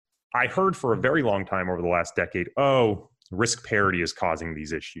I heard for a very long time over the last decade, oh, risk parity is causing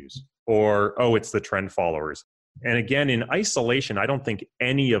these issues, or, oh, it's the trend followers. And again, in isolation, I don't think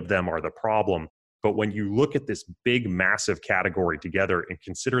any of them are the problem. But when you look at this big, massive category together and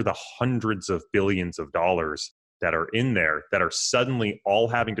consider the hundreds of billions of dollars that are in there that are suddenly all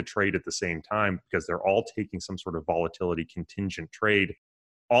having to trade at the same time because they're all taking some sort of volatility contingent trade,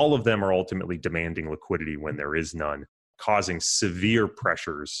 all of them are ultimately demanding liquidity when there is none, causing severe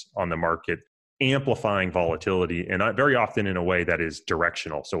pressures on the market, amplifying volatility, and very often in a way that is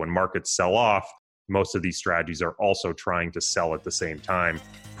directional. So when markets sell off, most of these strategies are also trying to sell at the same time,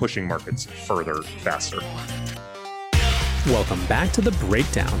 pushing markets further, faster. Welcome back to The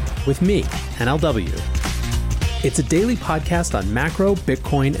Breakdown with me, NLW. It's a daily podcast on macro,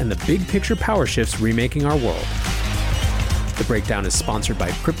 Bitcoin, and the big picture power shifts remaking our world. The Breakdown is sponsored by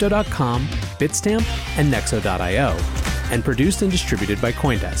Crypto.com, Bitstamp, and Nexo.io, and produced and distributed by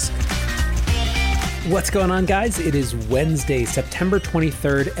CoinDesk. What's going on, guys? It is Wednesday, September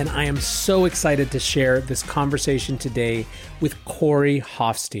 23rd, and I am so excited to share this conversation today with Corey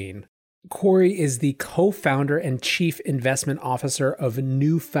Hoffstein. Corey is the co-founder and chief investment officer of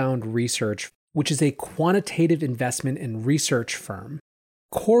Newfound Research, which is a quantitative investment and research firm.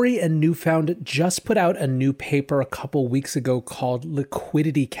 Corey and Newfound just put out a new paper a couple weeks ago called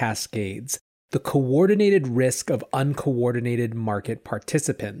Liquidity Cascades, the coordinated risk of uncoordinated market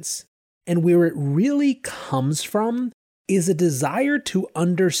participants. And where it really comes from is a desire to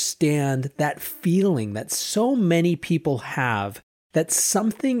understand that feeling that so many people have that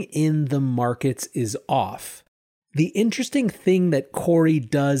something in the markets is off. The interesting thing that Corey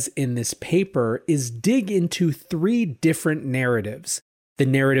does in this paper is dig into three different narratives: the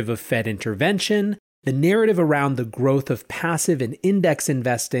narrative of Fed intervention, the narrative around the growth of passive and index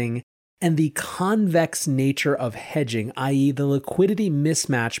investing, and the convex nature of hedging, i.e. the liquidity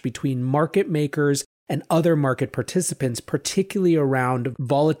mismatch between market makers and other market participants, particularly around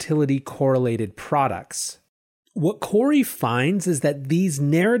volatility correlated products. What Corey finds is that these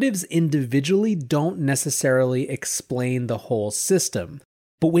narratives individually don't necessarily explain the whole system.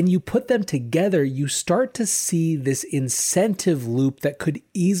 But when you put them together, you start to see this incentive loop that could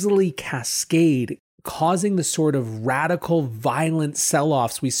easily cascade, causing the sort of radical, violent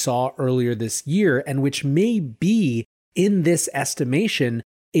sell-offs we saw earlier this year, and which may be, in this estimation,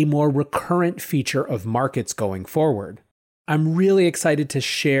 a more recurrent feature of markets going forward. I'm really excited to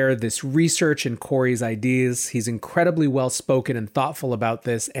share this research and Corey's ideas. He's incredibly well-spoken and thoughtful about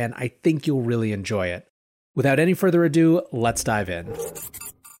this, and I think you'll really enjoy it. Without any further ado, let's dive in.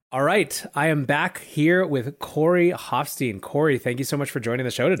 All right, I am back here with Corey Hoffstein. Corey, thank you so much for joining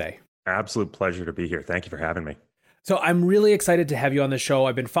the show today. Absolute pleasure to be here. Thank you for having me. So I'm really excited to have you on the show.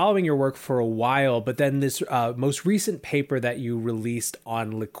 I've been following your work for a while, but then this most recent paper that you released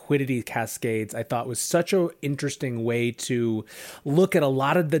on liquidity cascades, I thought was such an interesting way to look at a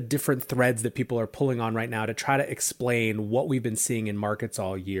lot of the different threads that people are pulling on right now to try to explain what we've been seeing in markets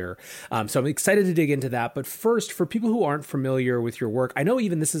all year. So I'm excited to dig into that. But first, for people who aren't familiar with your work, I know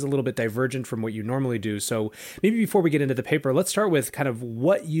even this is a little bit divergent from what you normally do. So maybe before we get into the paper, let's start with kind of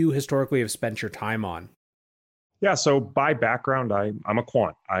what you historically have spent your time on. Yeah, so by background, I'm a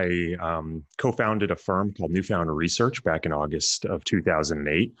quant. I co-founded a firm called Newfound Research back in August of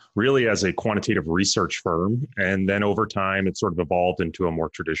 2008, really as a quantitative research firm. And then over time, it sort of evolved into a more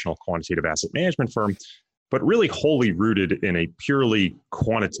traditional quantitative asset management firm, but really wholly rooted in a purely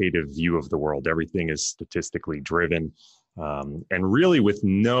quantitative view of the world. Everything is statistically driven, and really with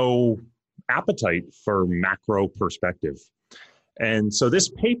no appetite for macro perspective. And so this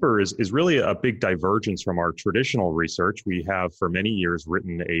paper is really a big divergence from our traditional research. We have for many years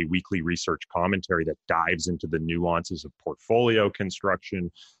written a weekly research commentary that dives into the nuances of portfolio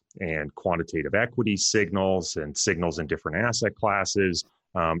construction and quantitative equity signals and signals in different asset classes,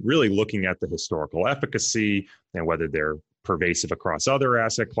 really looking at the historical efficacy and whether they're pervasive across other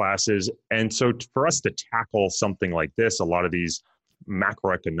asset classes. And so for us to tackle something like this, a lot of these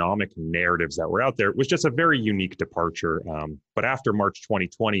macroeconomic narratives that were out there, it was just a very unique departure. But after March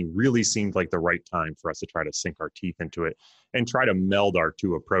 2020 really seemed like the right time for us to try to sink our teeth into it and try to meld our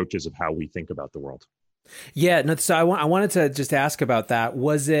two approaches of how we think about the world. Yeah, no, so I wanted to just ask about that.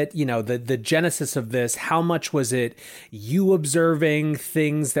 Was it, the genesis of this, how much was it you observing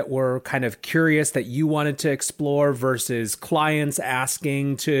things that were kind of curious that you wanted to explore versus clients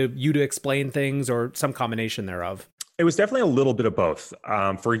asking you to explain things, or some combination thereof? It was definitely a little bit of both.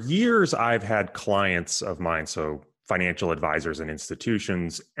 For years, I've had clients of mine, so financial advisors and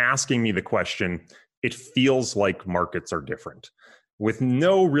institutions, asking me the question, it feels like markets are different, with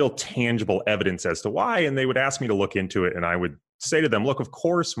no real tangible evidence as to why. And they would ask me to look into it, and I would say to them, look, of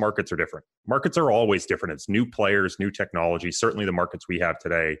course, markets are different. Markets are always different. It's new players, new technology. Certainly the markets we have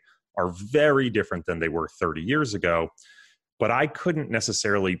today are very different than they were 30 years ago. But I couldn't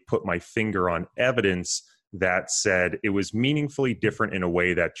necessarily put my finger on evidence that said it was meaningfully different in a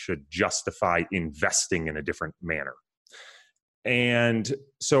way that should justify investing in a different manner. And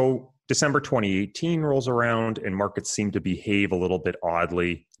so December 2018 rolls around and markets seem to behave a little bit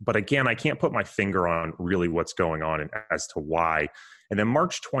oddly. But again, I can't put my finger on really what's going on and as to why. And then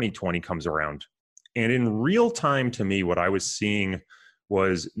March 2020 comes around. And in real time, to me, what I was seeing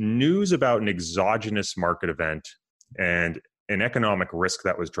was news about an exogenous market event and an economic risk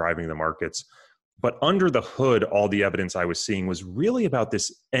that was driving the markets. But under the hood, all the evidence I was seeing was really about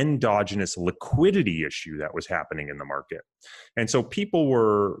this endogenous liquidity issue that was happening in the market. And so people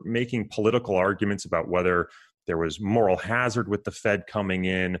were making political arguments about whether there was moral hazard with the Fed coming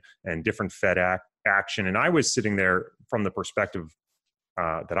in and different Fed action. And I was sitting there from the perspective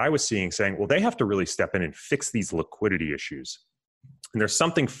that I was seeing saying, well, they have to really step in and fix these liquidity issues. And there's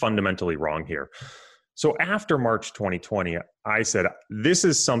something fundamentally wrong here. So after March 2020, I said,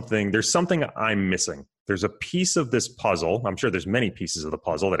 there's something I'm missing. There's a piece of this puzzle. I'm sure there's many pieces of the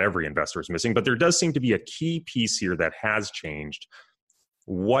puzzle that every investor is missing, but there does seem to be a key piece here that has changed.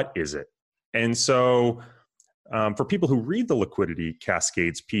 What is it? And so for people who read the liquidity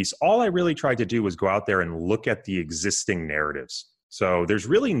cascades piece, all I really tried to do was go out there and look at the existing narratives. So there's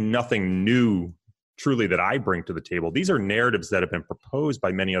really nothing new truly that I bring to the table. These are narratives that have been proposed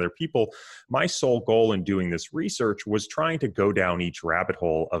by many other people. My sole goal in doing this research was trying to go down each rabbit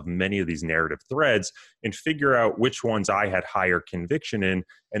hole of many of these narrative threads and figure out which ones I had higher conviction in,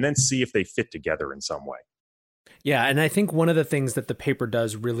 and then see if they fit together in some way. Yeah, and I think one of the things that the paper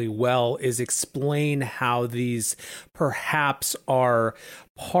does really well is explain how these perhaps are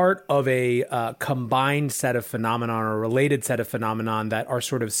part of a combined set of phenomenon or related set of phenomenon that are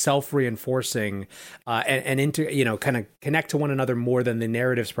sort of self-reinforcing and into, kind of connect to one another more than the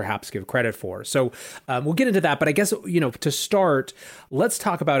narratives perhaps give credit for. So we'll get into that. But I guess, to start, let's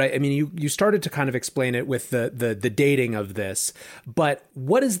talk about it. I mean, you started to kind of explain it with the dating of this, but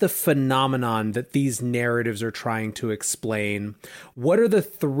what is the phenomenon that these narratives are trying to explain? What are the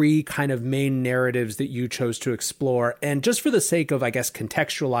three kind of main narratives that you chose to explore? And just for the sake of, I guess,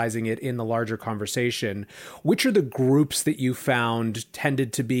 contextualizing it in the larger conversation, which are the groups that you found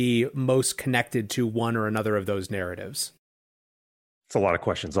tended to be most connected to one or another of those narratives? It's a lot of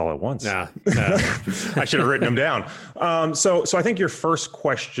questions all at once. Nah. I should have written them down. So I think your first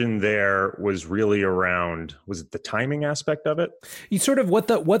question there was really around, was it the timing aspect of it? You sort of what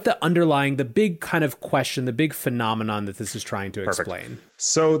the underlying, the big kind of question, the big phenomenon that this is trying to explain.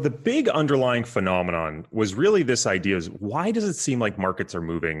 So the big underlying phenomenon was really this idea is, why does it seem like markets are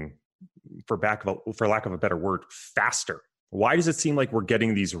moving, for lack of a better word, faster? Why does it seem like we're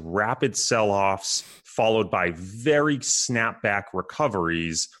getting these rapid sell-offs followed by very snapback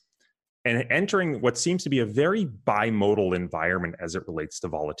recoveries and entering what seems to be a very bimodal environment as it relates to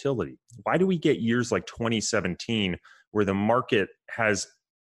volatility? Why do we get years like 2017 where the market has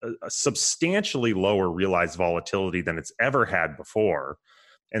a substantially lower realized volatility than it's ever had before?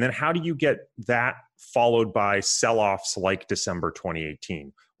 And then how do you get that followed by sell-offs like December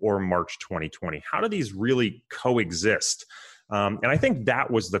 2018 or March 2020? How do these really coexist? And I think that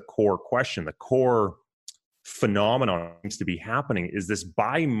was the core question. The core phenomenon seems to be happening is this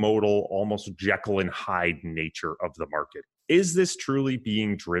bimodal, almost Jekyll and Hyde nature of the market. Is this truly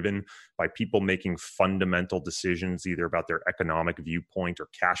being driven by people making fundamental decisions, either about their economic viewpoint or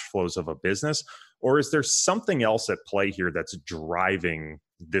cash flows of a business? Or is there something else at play here that's driving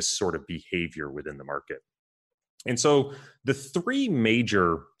this sort of behavior within the market? And so the three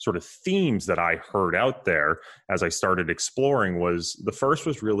major sort of themes that I heard out there as I started exploring was, the first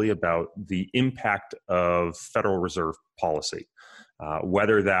was really about the impact of Federal Reserve policy,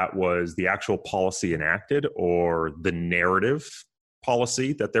 whether that was the actual policy enacted or the narrative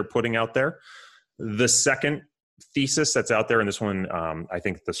policy that they're putting out there. The second thesis that's out there, and this one, I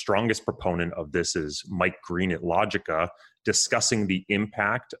think the strongest proponent of this is Mike Green at Logica, discussing the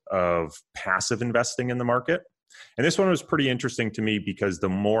impact of passive investing in the market. And this one was pretty interesting to me because the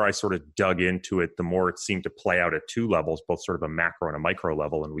more I sort of dug into it, the more it seemed to play out at two levels, both sort of a macro and a micro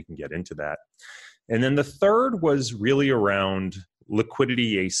level, and we can get into that. And then the third was really around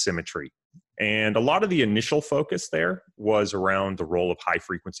liquidity asymmetry. And a lot of the initial focus there was around the role of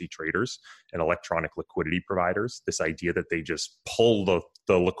high-frequency traders and electronic liquidity providers, this idea that they just pull the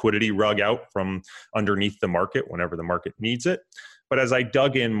liquidity rug out from underneath the market whenever the market needs it. But as I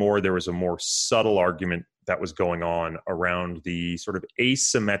dug in more, there was a more subtle argument that was going on around the sort of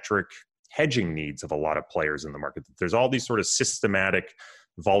asymmetric hedging needs of a lot of players in the market. There's all these sort of systematic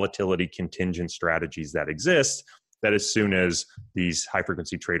volatility contingent strategies that exist, that as soon as these high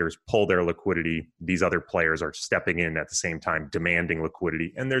frequency traders pull their liquidity, these other players are stepping in at the same time, demanding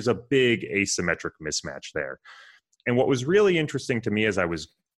liquidity. And there's a big asymmetric mismatch there. And what was really interesting to me as I was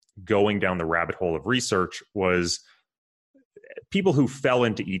going down the rabbit hole of research was people who fell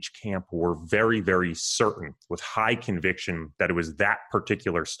into each camp were very, very certain with high conviction that it was that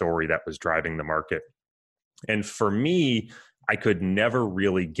particular story that was driving the market. And for me, I could never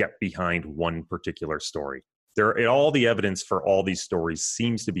really get behind one particular story. All the evidence for all these stories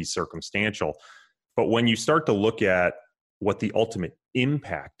seems to be circumstantial. But when you start to look at what the ultimate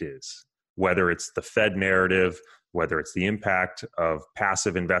impact is, whether it's the Fed narrative, whether it's the impact of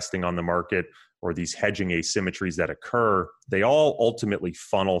passive investing on the market, or these hedging asymmetries that occur, they all ultimately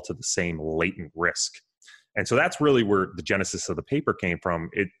funnel to the same latent risk. And so that's really where the genesis of the paper came from.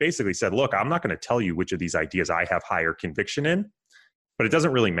 It basically said, look, I'm not going to tell you which of these ideas I have higher conviction in, but it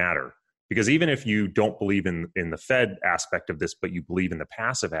doesn't really matter. Because even if you don't believe in the Fed aspect of this, but you believe in the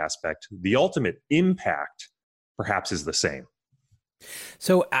passive aspect, the ultimate impact perhaps is the same.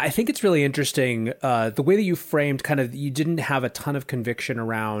 So I think it's really interesting the way that you framed kind of, you didn't have a ton of conviction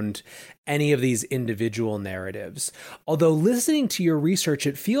around any of these individual narratives. Although listening to your research,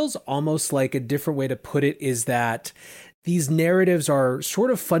 it feels almost like a different way to put it is that these narratives are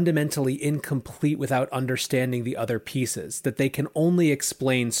sort of fundamentally incomplete without understanding the other pieces, that they can only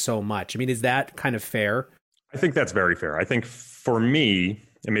explain so much. I mean, is that kind of fair? I think that's very fair. I think for me,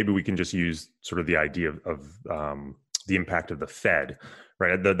 and maybe we can just use sort of the idea of the impact of the Fed,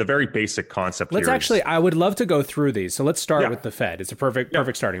 right? The very basic concept let's here actually, I would love to go through these. So let's start with the Fed. It's a perfect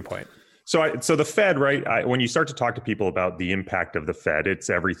starting point. So the Fed, right? When you start to talk to people about the impact of the Fed, it's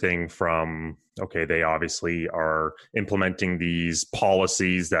everything from, okay, they obviously are implementing these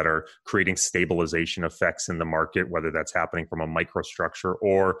policies that are creating stabilization effects in the market, whether that's happening from a microstructure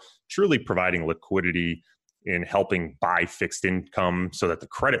or truly providing liquidity in helping buy fixed income so that the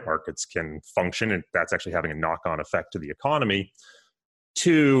credit markets can function. And that's actually having a knock-on effect to the economy.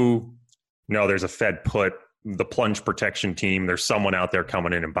 To, no, there's a Fed put, the plunge protection team, there's someone out there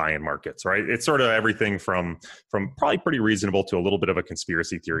coming in and buying markets, right? It's sort of everything from probably pretty reasonable to a little bit of a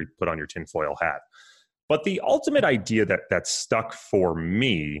conspiracy theory, put on your tinfoil hat. But the ultimate idea that stuck for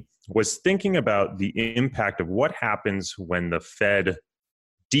me was thinking about the impact of what happens when the Fed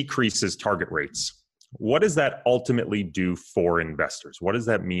decreases target rates. What does that ultimately do for investors? What does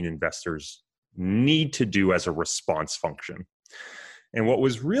that mean investors need to do as a response function? And what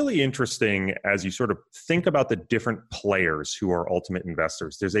was really interesting as you sort of think about the different players who are ultimate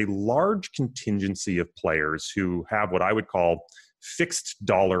investors, there's a large contingency of players who have what I would call fixed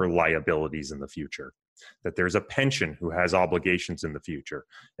dollar liabilities in the future. That there's a pension who has obligations in the future,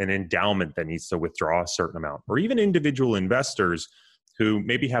 an endowment that needs to withdraw a certain amount, or even individual investors who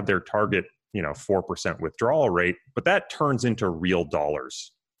maybe have their target 4% withdrawal rate, but that turns into real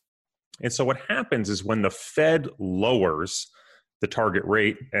dollars. And so what happens is when the Fed lowers the target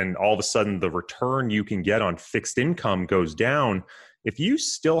rate and all of a sudden the return you can get on fixed income goes down, if you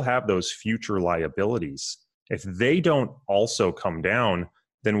still have those future liabilities, if they don't also come down,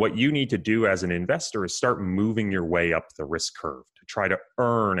 then what you need to do as an investor is start moving your way up the risk curve to try to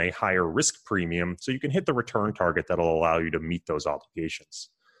earn a higher risk premium so you can hit the return target that'll allow you to meet those obligations.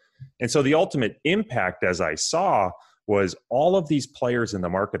 And so the ultimate impact, as I saw, was all of these players in the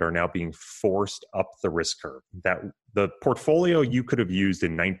market are now being forced up the risk curve. That the portfolio you could have used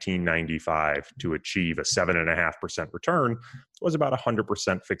in 1995 to achieve a 7.5% return was about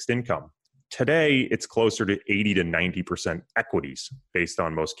 100% fixed income. Today, it's closer to 80 to 90% equities based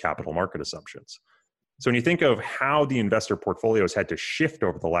on most capital market assumptions. So when you think of how the investor portfolios had to shift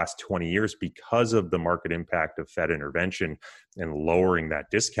over the last 20 years because of the market impact of Fed intervention and lowering that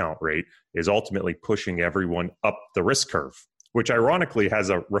discount rate is ultimately pushing everyone up the risk curve, which ironically has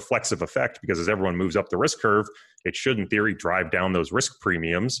a reflexive effect because as everyone moves up the risk curve, it should in theory drive down those risk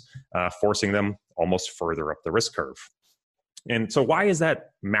premiums, forcing them almost further up the risk curve. And so why does that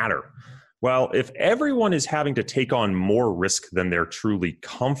matter? Well, if everyone is having to take on more risk than they're truly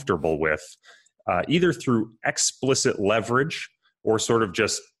comfortable with, either through explicit leverage or sort of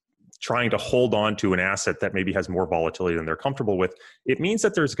just trying to hold on to an asset that maybe has more volatility than they're comfortable with, it means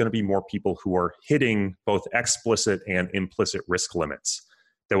that there's going to be more people who are hitting both explicit and implicit risk limits.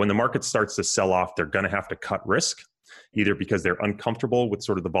 That when the market starts to sell off, they're going to have to cut risk, either because they're uncomfortable with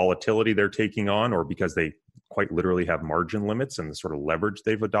sort of the volatility they're taking on or because they quite literally have margin limits and the sort of leverage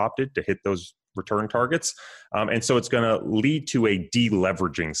they've adopted to hit those return targets. And so it's going to lead to a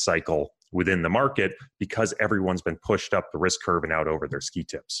deleveraging cycle within the market because everyone's been pushed up the risk curve and out over their ski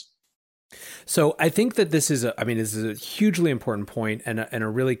tips. So I think that this is a hugely important point and a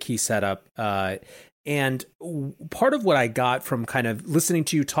really key setup. And part of what I got from kind of listening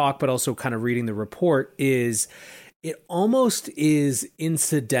to you talk, but also kind of reading the report is it almost is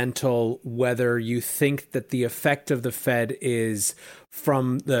incidental whether you think that the effect of the Fed is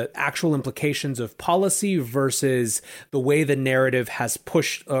from the actual implications of policy versus the way the narrative has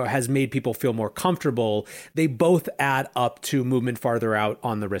pushed or has made people feel more comfortable. They both add up to movement farther out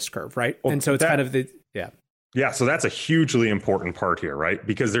on the risk curve, right? Well, and so it's kind of the, yeah. Yeah, so that's a hugely important part here, right?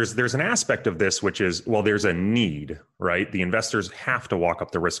 Because there's an aspect of this which is, well, there's a need, right? The investors have to walk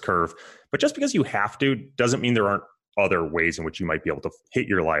up the risk curve, but just because you have to doesn't mean there aren't other ways in which you might be able to hit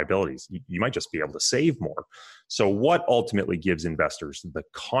your liabilities. You might just be able to save more. So what ultimately gives investors the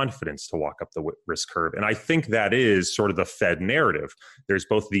confidence to walk up the risk curve? And I think that is sort of the Fed narrative. There's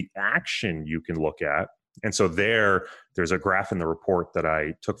both the action you can look at. And so there's a graph in the report that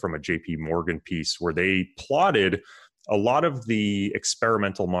I took from a JP Morgan piece where they plotted a lot of the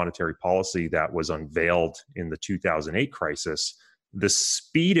experimental monetary policy that was unveiled in the 2008 crisis, the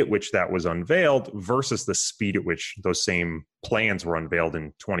speed at which that was unveiled versus the speed at which those same plans were unveiled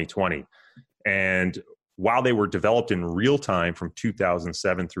in 2020. And while they were developed in real time from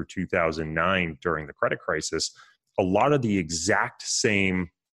 2007 through 2009 during the credit crisis, a lot of the exact same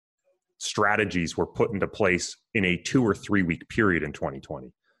strategies were put into place in a 2 or 3 week period in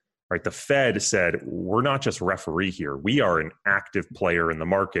 2020. Right? The Fed said, we're not just referee here. We are an active player in the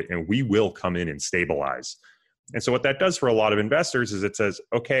market and we will come in and stabilize. And so what that does for a lot of investors is it says,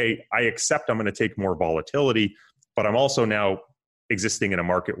 okay, I accept I'm going to take more volatility, but I'm also now existing in a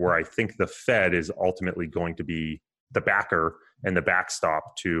market where I think the Fed is ultimately going to be the backer and the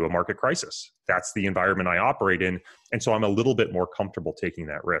backstop to a market crisis. That's the environment I operate in. And so I'm a little bit more comfortable taking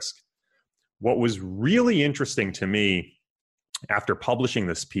that risk. What was really interesting to me after publishing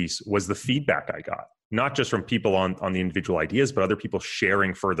this piece was the feedback I got, not just from people on the individual ideas, but other people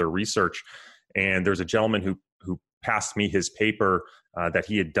sharing further research. And there's a gentleman who passed me his paper that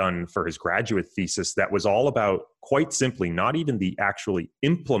he had done for his graduate thesis that was all about, quite simply, not even the actually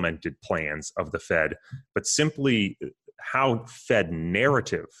implemented plans of the Fed, but simply how Fed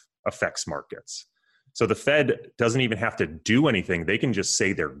narrative affects markets. So the Fed doesn't even have to do anything. They can just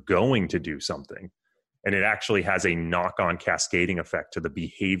say they're going to do something. And it actually has a knock-on cascading effect to the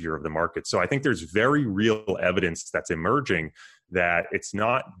behavior of the market. So I think there's very real evidence that's emerging that it's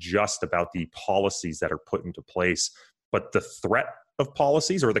not just about the policies that are put into place, but the threat of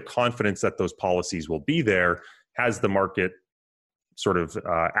policies or the confidence that those policies will be there has the market sort of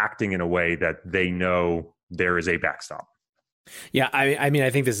acting in a way that they know there is a backstop. Yeah, I mean,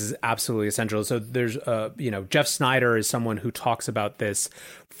 I think this is absolutely essential. So there's, Jeff Snyder is someone who talks about this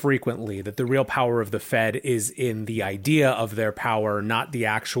frequently, that the real power of the Fed is in the idea of their power, not the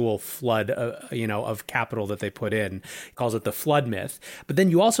actual flood, of capital that they put in. He calls it the flood myth. But then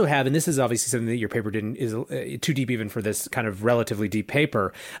you also have, and this is obviously something that your paper is too deep even for this kind of relatively deep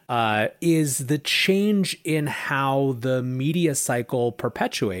paper, is the change in how the media cycle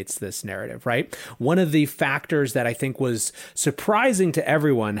perpetuates this narrative, right? One of the factors that I think was surprising to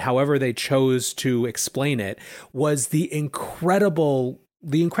everyone, however they chose to explain it, was the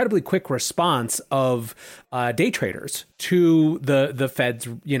incredibly quick response of day traders to the Fed's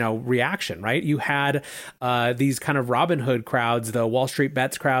reaction. Right, you had these kind of Robinhood crowds, the Wall Street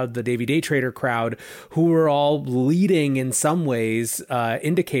Bets crowd, the Davy Day Trader crowd, who were all leading in some ways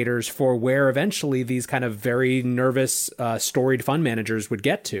indicators for where eventually these kind of very nervous, storied fund managers would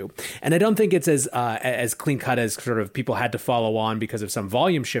get to. And I don't think it's as clean cut as sort of people had to follow on because of some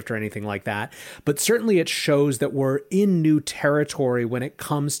volume shift or anything like that. But certainly it shows that we're in new territory when it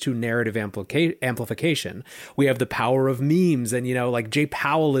comes to narrative amplification. We have the power of memes, and like Jay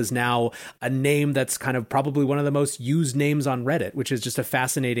Powell is now a name that's kind of probably one of the most used names on Reddit, which is just a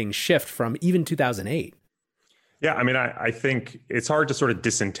fascinating shift from even 2008. Yeah, I mean, I think it's hard to sort of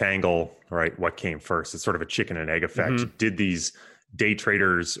disentangle, right, what came first. It's sort of a chicken and egg effect. Mm-hmm. Did these day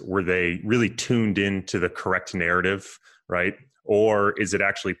traders, were they really tuned into the correct narrative, right? Or is it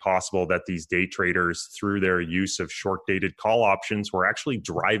actually possible that these day traders, through their use of short-dated call options, were actually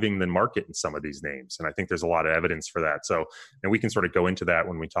driving the market in some of these names? And I think there's a lot of evidence for that. So, and we can sort of go into that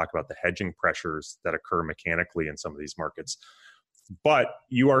when we talk about the hedging pressures that occur mechanically in some of these markets. But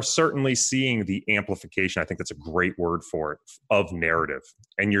you are certainly seeing the amplification, I think that's a great word for it, of narrative.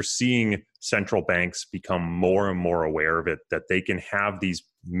 And you're seeing central banks become more and more aware of it, that they can have these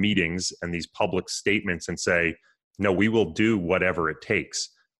meetings and these public statements and say, no, we will do whatever it takes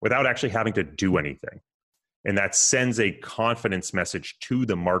without actually having to do anything. And that sends a confidence message to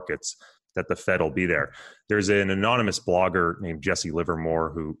the markets that the Fed will be there. There's an anonymous blogger named Jesse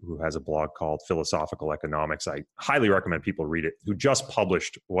Livermore who has a blog called Philosophical Economics. I highly recommend people read it, who just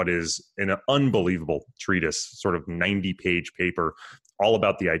published what is an unbelievable treatise, sort of 90-page paper, all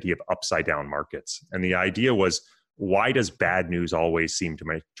about the idea of upside down markets. And the idea was, why does bad news always seem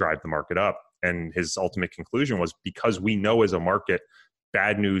to drive the market up? And his ultimate conclusion was, because we know as a market,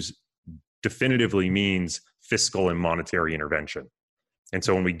 bad news definitively means fiscal and monetary intervention. And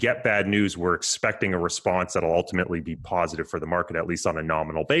so when we get bad news, we're expecting a response that'll ultimately be positive for the market, at least on a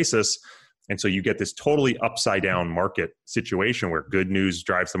nominal basis. And so you get this totally upside down market situation where good news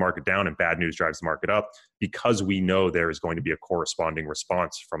drives the market down and bad news drives the market up, because we know there is going to be a corresponding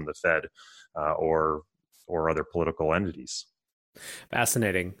response from the Fed or other political entities.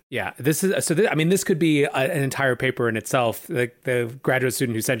 Fascinating. Yeah. This is so. This could be an entire paper in itself. The graduate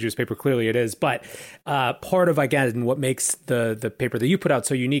student who sent you this paper, clearly it is. But part of, again, what makes the paper that you put out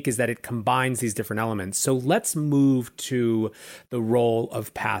so unique is that it combines these different elements. So let's move to the role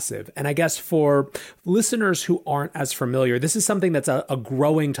of passive. And I guess for listeners who aren't as familiar, this is something that's a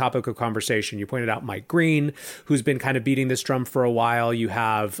growing topic of conversation. You pointed out Mike Green, who's been kind of beating this drum for a while. You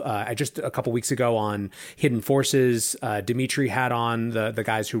have just a couple weeks ago on Hidden Forces, Dimitri had on the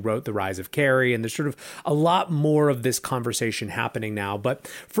guys who wrote The Rise of Carry, and there's sort of a lot more of this conversation happening now. But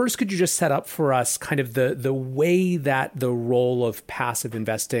first, could you just set up for us kind of the way that the role of passive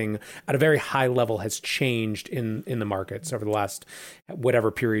investing at a very high level has changed in the markets over the last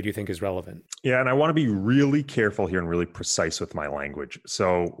whatever period you think is relevant? Yeah, and I want to be really careful here and really precise with my language.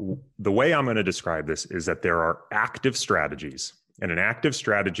 So the way I'm going to describe this is that there are active strategies, and an active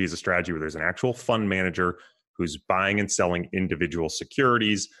strategy is a strategy where there's an actual fund manager who's buying and selling individual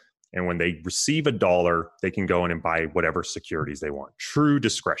securities. And when they receive $1, they can go in and buy whatever securities they want. True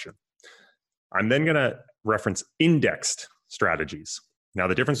discretion. I'm then going to reference indexed strategies. Now,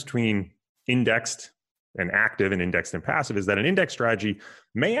 the difference between indexed and active and indexed and passive is that an index strategy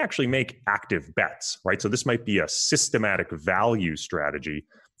may actually make active bets, right? So this might be a systematic value strategy,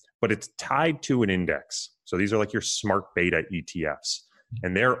 but it's tied to an index. So these are like your smart beta ETFs.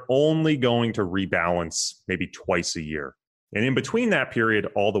 And they're only going to rebalance maybe twice a year. And in between that period,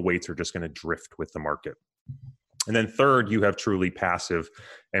 all the weights are just going to drift with the market. And then third, you have truly passive.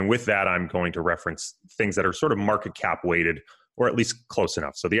 And with that, I'm going to reference things that are sort of market cap weighted, or at least close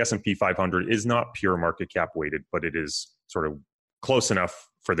enough. So the S&P 500 is not pure market cap weighted, but it is sort of close enough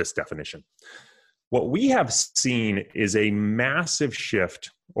for this definition. What we have seen is a massive shift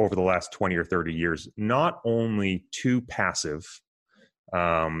over the last 20 or 30 years, not only to passive,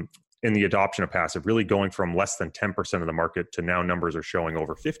 in the adoption of passive, really going from less than 10% of the market to now numbers are showing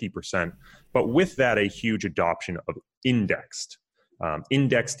over 50%. But with that, a huge adoption of indexed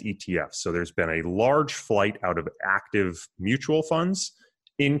ETFs. So there's been a large flight out of active mutual funds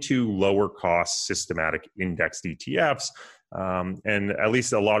into lower cost systematic indexed ETFs. And at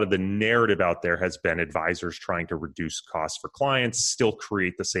least a lot of the narrative out there has been advisors trying to reduce costs for clients, still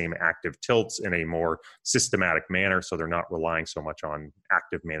create the same active tilts in a more systematic manner. So they're not relying so much on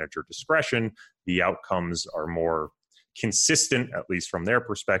active manager discretion. The outcomes are more consistent, at least from their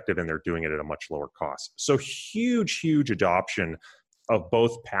perspective, and they're doing it at a much lower cost. So huge adoption of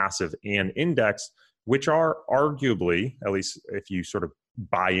both passive and index, which are arguably, at least if you sort of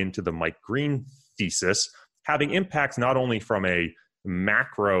buy into the Mike Green thesis, having impacts not only from a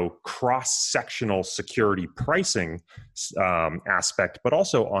macro cross-sectional security pricing aspect, but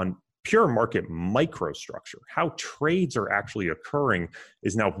also on pure market microstructure. How trades are actually occurring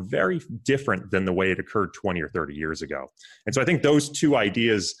is now very different than the way it occurred 20 or 30 years ago. And so I think those two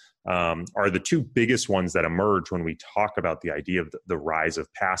ideas are the two biggest ones that emerge when we talk about the idea of the rise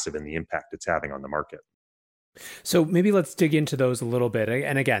of passive and the impact it's having on the market. So maybe let's dig into those a little bit.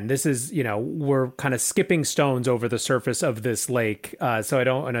 And again, this is, we're kind of skipping stones over the surface of this lake. So I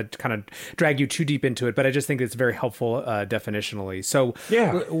don't want to kind of drag you too deep into it, but I just think it's very helpful definitionally. So,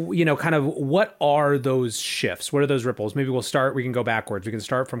 kind of what are those shifts? What are those ripples? Maybe we can go backwards. We can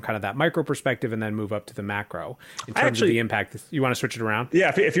start from kind of that micro perspective and then move up to the macro in terms of the impact. You want to switch it around?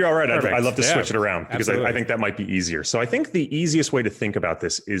 Yeah, if you're all right, I'd love to switch it around because I think that might be easier. So I think the easiest way to think about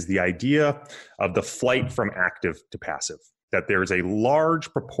this is the idea of the flight from active to passive, that there's a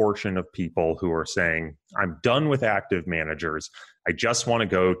large proportion of people who are saying, I'm done with active managers. I just want to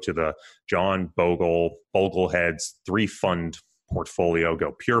go to the John Boglehead's 3-fund portfolio,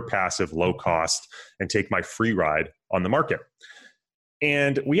 go pure passive, low cost, and take my free ride on the market.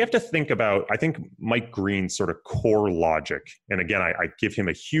 And we have to think about, I think, Mike Green's sort of core logic. And again, I give him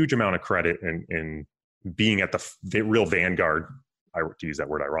a huge amount of credit in being at the real vanguard to use that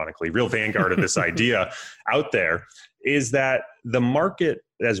word ironically, real vanguard of this idea out there, is that the market,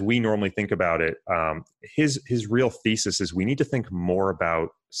 as we normally think about it, his real thesis is we need to think more about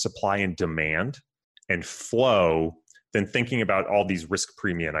supply and demand and flow than thinking about all these risk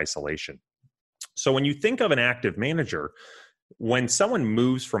premia in isolation. So when you think of an active manager, when someone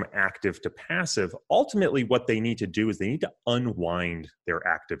moves from active to passive, ultimately what they need to do is they need to unwind their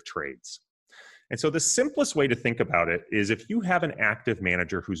active trades. And so the simplest way to think about it is if you have an active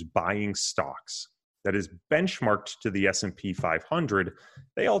manager who's buying stocks that is benchmarked to the S&P 500,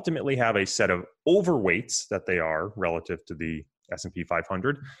 they ultimately have a set of overweights that they are relative to the S&P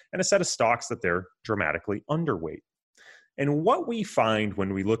 500 and a set of stocks that they're dramatically underweight. And what we find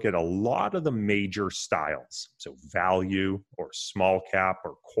when we look at a lot of the major styles, so value or small cap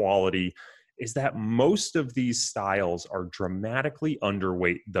or quality, is that most of these styles are dramatically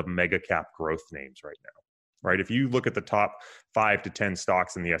underweight the mega cap growth names right now, right? If you look at the top 5 to 10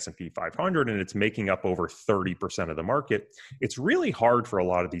 stocks in the S&P 500 and it's making up over 30% of the market, it's really hard for a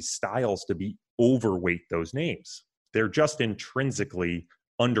lot of these styles to be overweight those names. They're just intrinsically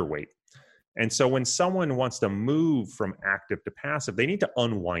underweight. And so when someone wants to move from active to passive, they need to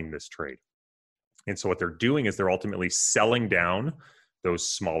unwind this trade. And so what they're doing is they're ultimately selling down those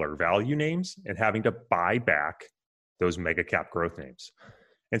smaller value names and having to buy back those mega cap growth names.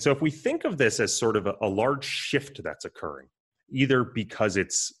 And so if we think of this as sort of a large shift that's occurring, either because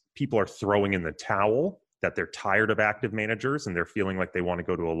it's people are throwing in the towel, that they're tired of active managers and they're feeling like they want to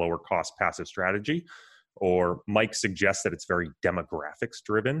go to a lower cost passive strategy, or Mike suggests that it's very demographics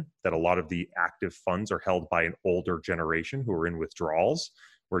driven, that a lot of the active funds are held by an older generation who are in withdrawals,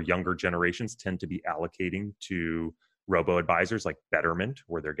 where younger generations tend to be allocating to robo-advisors like Betterment,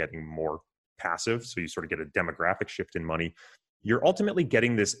 where they're getting more passive. So you sort of get a demographic shift in money. You're ultimately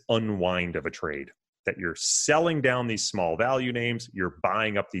getting this unwind of a trade, that you're selling down these small value names, you're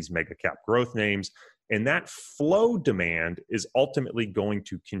buying up these mega cap growth names, and that flow demand is ultimately going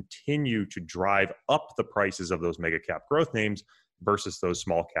to continue to drive up the prices of those mega cap growth names versus those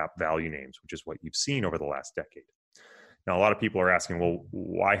small cap value names, which is what you've seen over the last decade. Now, a lot of people are asking, well,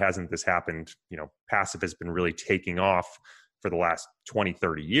 why hasn't this happened? You know, passive has been really taking off for the last 20,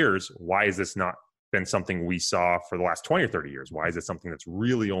 30 years. Why has this not been something we saw for the last 20 or 30 years? Why is it something that's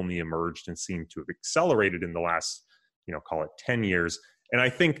really only emerged and seemed to have accelerated in the last, call it 10 years? And I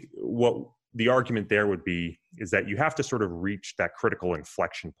think what the argument there would be is that you have to sort of reach that critical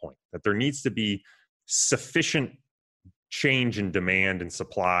inflection point, that there needs to be sufficient change in demand and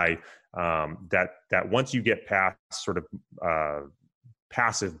supply that once you get past sort of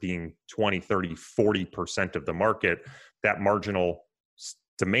passive being 20, 30, 40% of the market, that marginal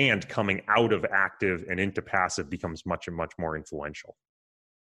demand coming out of active and into passive becomes much and much more influential.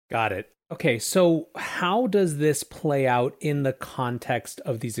 Got it. Okay, so how does this play out in the context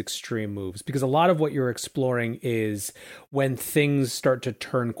of these extreme moves? Because a lot of what you're exploring is when things start to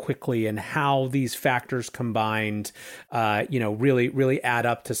turn quickly and how these factors combined, really add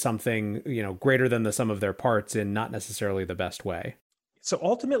up to something, greater than the sum of their parts in not necessarily the best way. So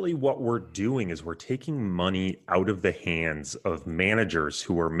ultimately what we're doing is we're taking money out of the hands of managers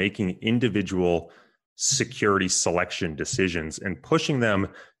who are making individual security selection decisions and pushing them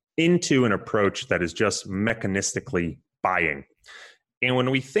into an approach that is just mechanistically buying. And when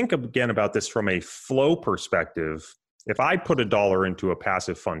we think again about this from a flow perspective, if I put $1 into a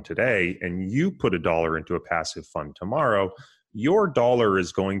passive fund today and you put $1 into a passive fund tomorrow, your dollar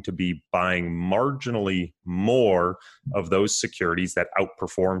is going to be buying marginally more of those securities that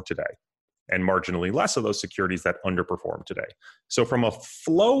outperform today and marginally less of those securities that underperform today. So from a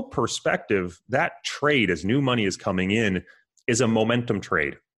flow perspective, that trade as new money is coming in is a momentum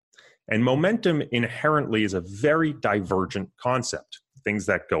trade. And momentum inherently is a very divergent concept. Things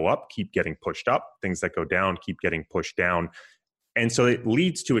that go up keep getting pushed up. Things that go down keep getting pushed down. And so it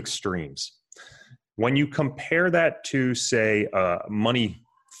leads to extremes. When you compare that to, say, money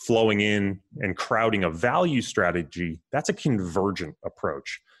flowing in and crowding a value strategy, that's a convergent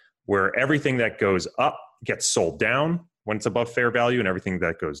approach where everything that goes up gets sold down when it's above fair value, and everything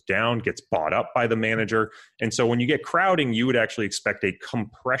that goes down gets bought up by the manager. And so when you get crowding, you would actually expect a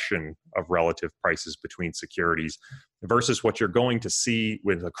compression of relative prices between securities versus what you're going to see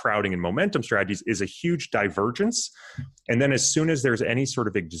with the crowding and momentum strategies is a huge divergence. And then as soon as there's any sort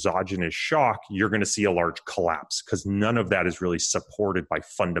of exogenous shock, you're going to see a large collapse because none of that is really supported by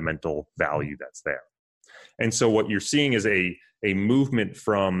fundamental value that's there. And so what you're seeing is a movement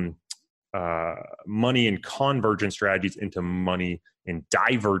from money in convergent strategies into money in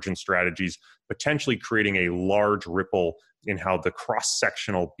divergent strategies, potentially creating a large ripple in how the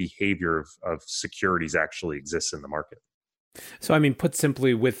cross-sectional behavior of securities actually exists in the market. So, I mean, put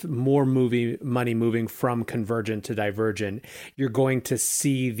simply, with more money moving from convergent to divergent, you're going to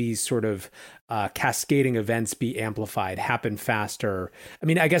see these sort of cascading events be amplified, happen faster. I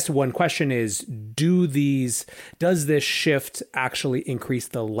mean, I guess one question is, does this shift actually increase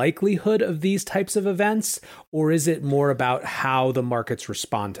the likelihood of these types of events, or is it more about how the markets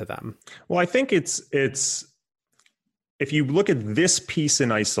respond to them? Well, I think it's if you look at this piece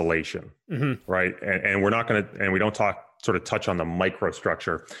in isolation, right, and we're not going to, and we don't touch on the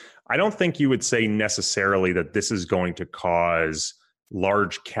microstructure, I don't think you would say necessarily that this is going to cause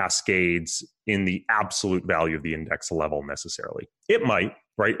large cascades in the absolute value of the index level necessarily. It might,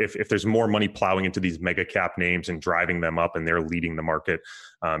 right? If there's more money plowing into these mega cap names and driving them up and they're leading the market,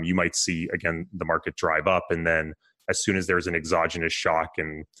 you might see, again, the market drive up. And then as soon as there's an exogenous shock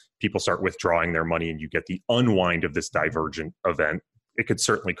and people start withdrawing their money and you get the unwind of this divergent event, it could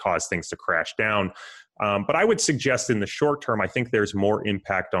certainly cause things to crash down. But I would suggest in the short term, I think there's more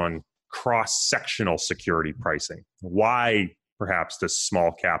impact on cross-sectional security pricing. Why perhaps does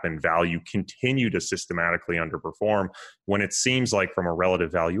small cap and value continue to systematically underperform when it seems like from a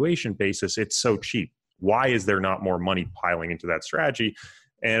relative valuation basis, it's so cheap? Why is there not more money piling into that strategy?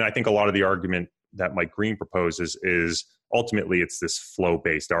 And I think a lot of the argument that Mike Green proposes is ultimately it's this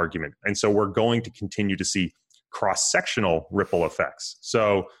flow-based argument. And so we're going to continue to see cross-sectional ripple effects.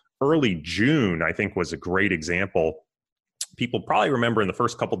 So early June, I think, was a great example. People probably remember in the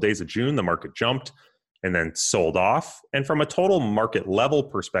first couple of days of June, the market jumped and then sold off. And from a total market level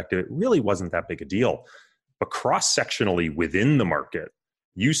perspective, it really wasn't that big a deal. But cross-sectionally within the market,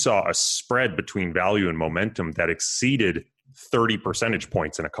 you saw a spread between value and momentum that exceeded 30 percentage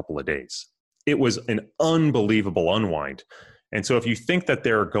points in a couple of days. It was an unbelievable unwind. And so if you think that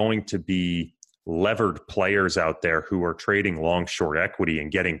there are going to be levered players out there who are trading long short equity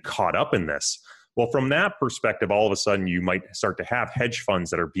and getting caught up in this, well, from that perspective, all of a sudden you might start to have hedge funds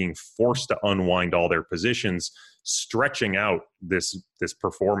that are being forced to unwind all their positions, stretching out this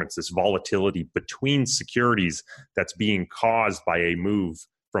performance, this volatility between securities that's being caused by a move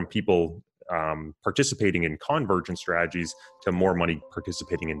from people participating in convergent strategies to more money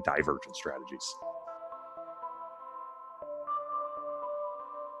participating in divergent strategies.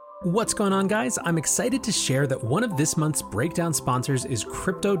 What's going on, guys? I'm excited to share that one of this month's breakdown sponsors is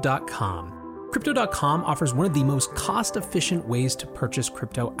Crypto.com. Crypto.com offers one of the most cost-efficient ways to purchase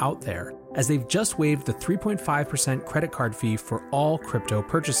crypto out there, as they've just waived the 3.5% credit card fee for all crypto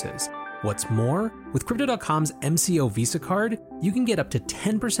purchases. What's more, with Crypto.com's MCO Visa card, you can get up to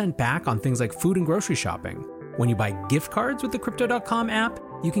 10% back on things like food and grocery shopping. When you buy gift cards with the Crypto.com app,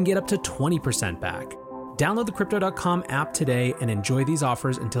 you can get up to 20% back. Download the Crypto.com app today and enjoy these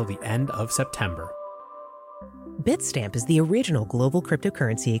offers until the end of September. Bitstamp is the original global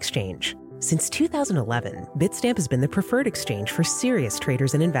cryptocurrency exchange. Since 2011, Bitstamp has been the preferred exchange for serious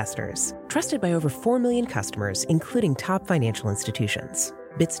traders and investors, trusted by over 4 million customers, including top financial institutions.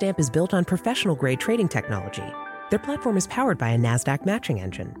 Bitstamp is built on professional-grade trading technology. Their platform is powered by a NASDAQ matching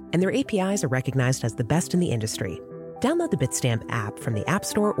engine, and their APIs are recognized as the best in the industry. Download the Bitstamp app from the App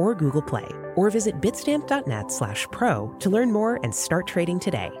Store or Google Play, or visit bitstamp.net/pro to learn more and start trading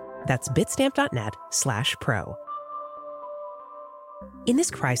today. That's bitstamp.net/pro. In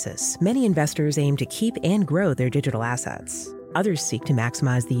this crisis, many investors aim to keep and grow their digital assets. Others seek to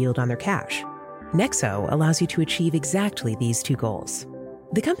maximize the yield on their cash. Nexo allows you to achieve exactly these two goals.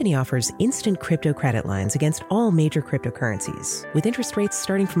 The company offers instant crypto credit lines against all major cryptocurrencies, with interest rates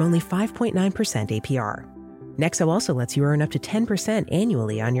starting from only 5.9% APR. Nexo also lets you earn up to 10%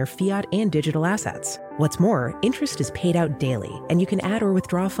 annually on your fiat and digital assets. What's more, interest is paid out daily, and you can add or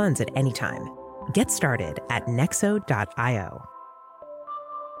withdraw funds at any time. Get started at nexo.io.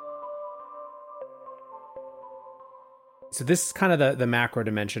 So this is kind of the macro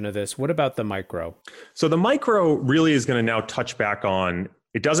dimension of this. What about the micro? So the micro really is going to now touch back on,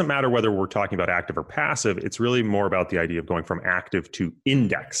 it doesn't matter whether we're talking about active or passive. It's really more about the idea of going from active to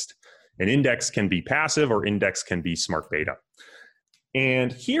indexed. An index can be passive or index can be smart beta.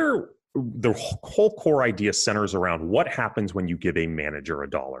 And here, the whole core idea centers around what happens when you give a manager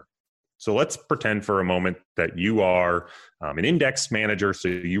 $1. So let's pretend for a moment that you are an index manager. So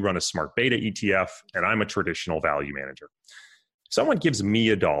you run a smart beta ETF and I'm a traditional value manager. If someone gives me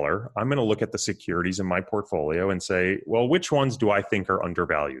 $1, I'm going to look at the securities in my portfolio and say, well, which ones do I think are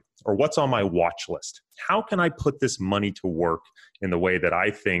undervalued? Or what's on my watch list? How can I put this money to work in the way that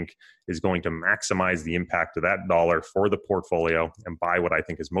I think is going to maximize the impact of that dollar for the portfolio and buy what I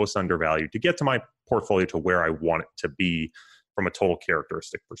think is most undervalued to get to my portfolio to where I want it to be from a total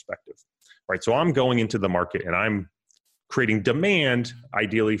characteristic perspective, right? So I'm going into the market and I'm creating demand,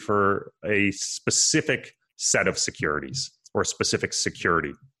 ideally for a specific set of securities. or a specific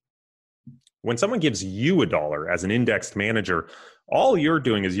security. When someone gives you a dollar as an indexed manager, all you're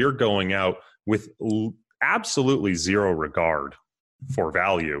doing is you're going out with absolutely zero regard for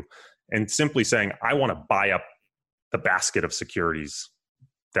value and simply saying, I want to buy up the basket of securities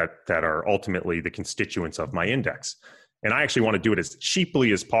that are ultimately the constituents of my index. And I actually want to do it as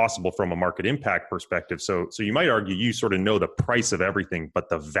cheaply as possible from a market impact perspective. So you might argue you sort of know the price of everything, but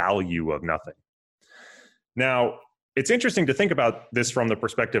the value of nothing. Now, it's interesting to think about this from the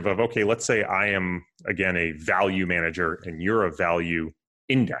perspective of, okay, let's say I am, again, a value manager and you're a value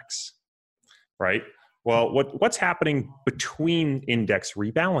index, right? Well, what's happening between index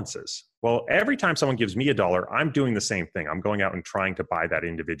rebalances? Well, every time someone gives me a dollar, I'm doing the same thing. I'm going out and trying to buy that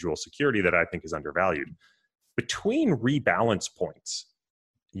individual security that I think is undervalued. Between rebalance points,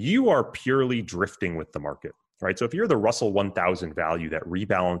 you are purely drifting with the market, right? So if you're the Russell 1000 value that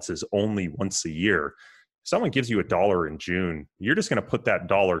rebalances only once a year, someone gives you a dollar in June, you're just going to put that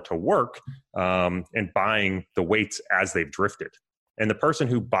dollar to work and buying the weights as they've drifted. And the person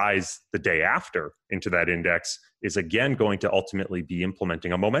who buys the day after into that index is again going to ultimately be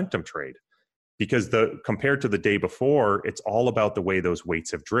implementing a momentum trade, because compared to the day before, it's all about the way those weights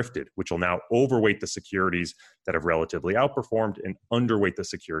have drifted, which will now overweight the securities that have relatively outperformed and underweight the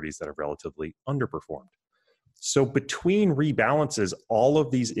securities that have relatively underperformed. So between rebalances, all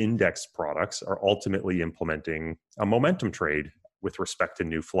of these index products are ultimately implementing a momentum trade with respect to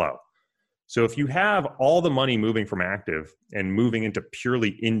new flow. So if you have all the money moving from active and moving into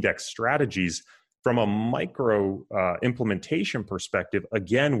purely index strategies, from a micro implementation perspective,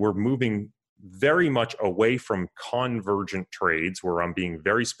 again, we're moving very much away from convergent trades where I'm being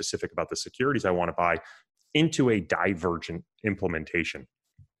very specific about the securities I want to buy into a divergent implementation.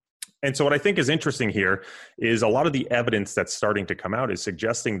 And so what I think is interesting here is a lot of the evidence that's starting to come out is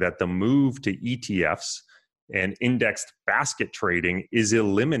suggesting that the move to ETFs and indexed basket trading is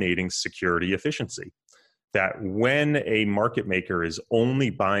eliminating security efficiency. That when a market maker is only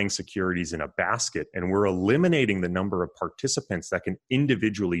buying securities in a basket and we're eliminating the number of participants that can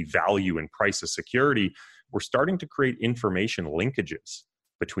individually value and price a security, we're starting to create information linkages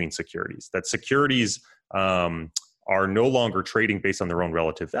between securities. That securities are no longer trading based on their own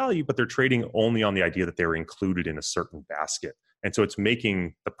relative value, but they're trading only on the idea that they're included in a certain basket. And so it's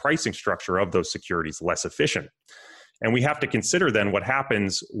making the pricing structure of those securities less efficient. And we have to consider then what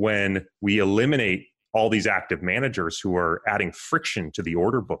happens when we eliminate all these active managers who are adding friction to the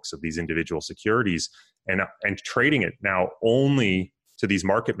order books of these individual securities and trading it now only to these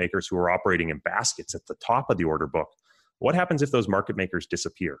market makers who are operating in baskets at the top of the order book. What happens if those market makers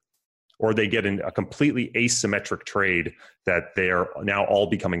disappear? Or they get in a completely asymmetric trade that they are now all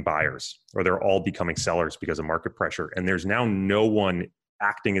becoming buyers, or they're all becoming sellers because of market pressure. And there's now no one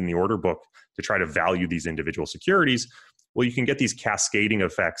acting in the order book to try to value these individual securities. Well, you can get these cascading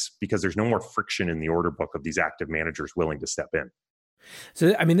effects because there's no more friction in the order book of these active managers willing to step in.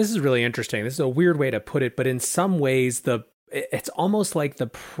 So, I mean, this is really interesting. This is a weird way to put it, but in some ways, it's almost like the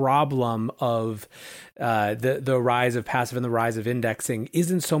problem of the rise of passive and the rise of indexing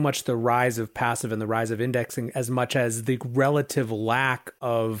isn't so much the rise of passive and the rise of indexing as much as the relative lack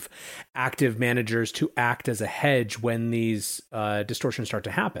of active managers to act as a hedge when these distortions start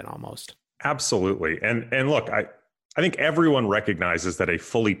to happen almost. Absolutely. And look, I think everyone recognizes that a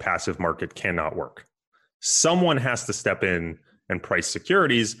fully passive market cannot work. Someone has to step in and price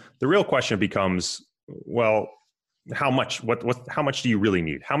securities. The real question becomes, well, how much? How much do you really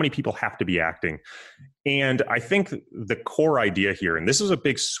need? How many people have to be acting? And I think the core idea here, and this is a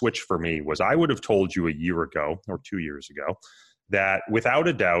big switch for me, was I would have told you a year ago or 2 years ago that without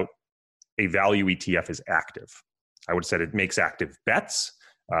a doubt, a value ETF is active. I would have said it makes active bets.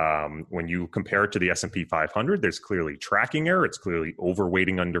 When you compare it to the S&P 500, there's clearly tracking error. It's clearly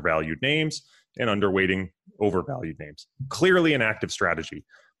overweighting undervalued names and underweighting overvalued names. Clearly an active strategy.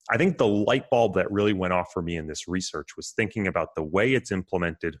 I think the light bulb that really went off for me in this research was thinking about the way it's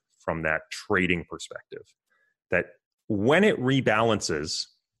implemented from that trading perspective. That when it rebalances,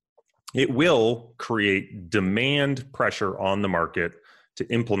 it will create demand pressure on the market to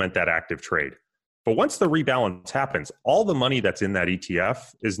implement that active trade. But once the rebalance happens, all the money that's in that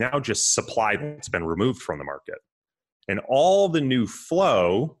ETF is now just supply that's been removed from the market. And all the new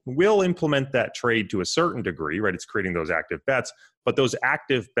flow will implement that trade to a certain degree, right? It's creating those active bets, but those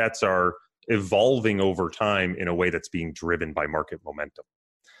active bets are evolving over time in a way that's being driven by market momentum.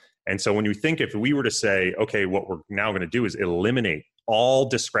 And so when you think, if we were to say, okay, what we're now going to do is eliminate all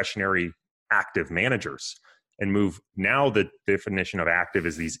discretionary active managers and move, now the definition of active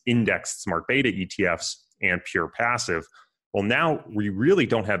is these indexed smart beta ETFs and pure passive. Well, now we really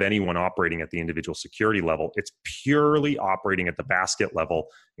don't have anyone operating at the individual security level. It's purely operating at the basket level.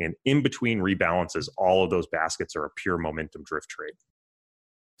 And in between rebalances, all of those baskets are a pure momentum drift trade.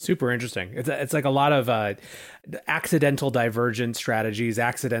 Super interesting. It's like a lot of accidental divergent strategies,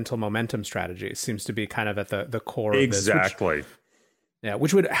 accidental momentum strategies seems to be kind of at the core of this. Exactly.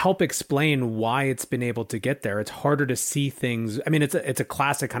 Which would help explain why it's been able to get there. It's harder to see things. I mean, it's a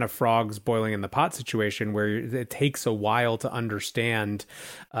classic kind of frogs boiling in the pot situation where it takes a while to understand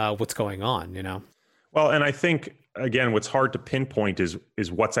what's going on, you know? Well, and I think, again, what's hard to pinpoint is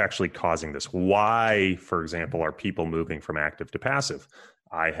what's actually causing this. Why, for example, are people moving from active to passive?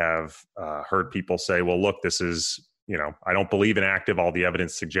 I have heard people say, well, look, this is, I don't believe in active. All the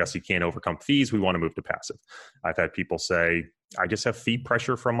evidence suggests you can't overcome fees. We want to move to passive. I've had people say, I just have fee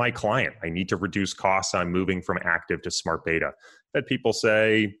pressure from my client. I need to reduce costs. I'm moving from active to smart beta. I've had people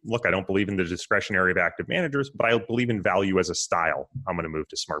say, look, I don't believe in the discretionary of active managers, but I believe in value as a style. I'm going to move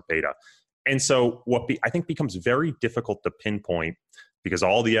to smart beta. And so what I think becomes very difficult to pinpoint, because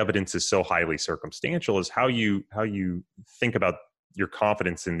all the evidence is so highly circumstantial, is how you think about your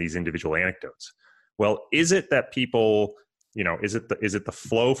confidence in these individual anecdotes. Well, is it that people, is it the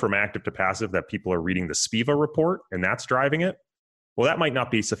flow from active to passive that people are reading the SPIVA report and that's driving it? Well, that might not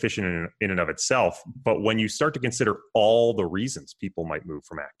be sufficient in and of itself. But when you start to consider all the reasons people might move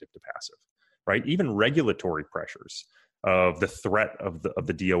from active to passive, right? Even regulatory pressures of the threat of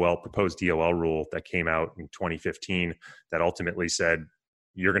the DOL, proposed DOL rule that came out in 2015 that ultimately said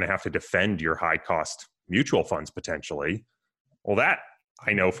you're going to have to defend your high cost mutual funds potentially. Well, that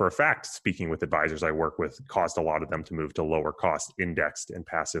I know for a fact, speaking with advisors I work with, caused a lot of them to move to lower cost indexed and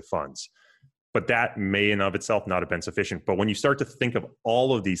passive funds. But that may in of itself not have been sufficient. But when you start to think of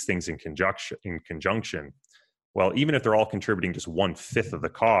all of these things in conjunction, well, even if they're all contributing just 1/5 of the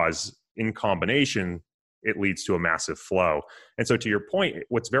cause, in combination, it leads to a massive flow. And so to your point,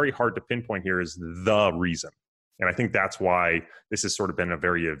 what's very hard to pinpoint here is the reason. And I think that's why this has sort of been a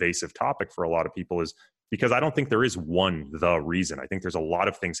very evasive topic for a lot of people, is because I don't think there is the reason. I think there's a lot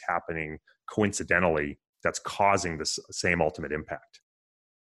of things happening coincidentally that's causing this same ultimate impact.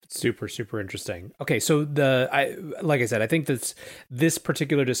 Super, super interesting. Okay, so like I said, I think this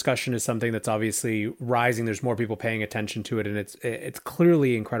particular discussion is something that's obviously rising. There's more people paying attention to it, and it's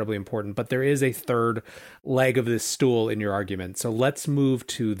clearly incredibly important. But there is a third leg of this stool in your argument. So let's move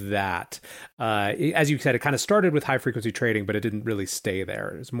to that. As you said, it kind of started with high frequency trading, but it didn't really stay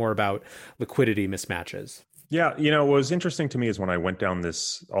there. It's more about liquidity mismatches. Yeah, what was interesting to me is when I went down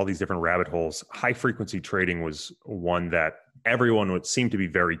all these different rabbit holes, high frequency trading was one that everyone would seem to be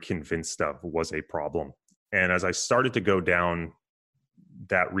very convinced of was a problem. And as I started to go down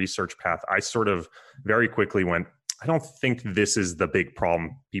that research path, I sort of very quickly went, I don't think this is the big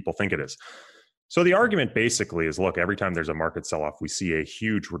problem people think it is. So the argument basically is, look, every time there's a market sell-off, we see a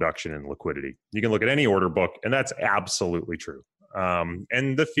huge reduction in liquidity. You can look at any order book, and that's absolutely true.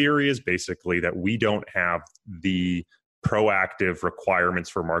 And the theory is basically that we don't have the proactive requirements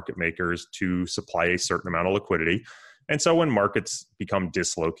for market makers to supply a certain amount of liquidity. And so when markets become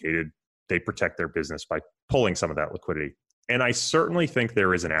dislocated, they protect their business by pulling some of that liquidity. And I certainly think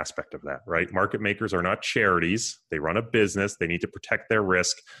there is an aspect of that, right? Market makers are not charities. They run a business. They need to protect their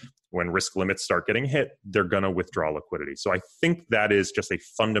risk. When risk limits start getting hit, they're going to withdraw liquidity. So I think that is just a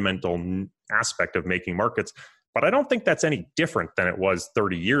fundamental aspect of making markets. But I don't think that's any different than it was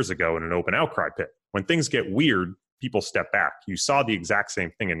 30 years ago in an open outcry pit. When things get weird, people step back. You saw the exact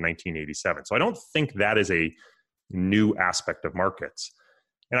same thing in 1987. So I don't think that is a new aspect of markets.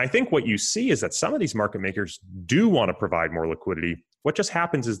 And I think what you see is that some of these market makers do want to provide more liquidity. What just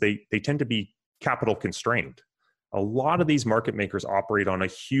happens is they tend to be capital constrained. A lot of these market makers operate on a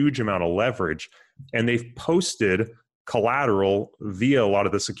huge amount of leverage, and they've posted collateral via a lot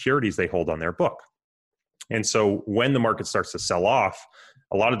of the securities they hold on their book. And so when the market starts to sell off,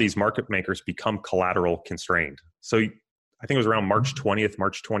 a lot of these market makers become collateral constrained. So I think it was around March 20th,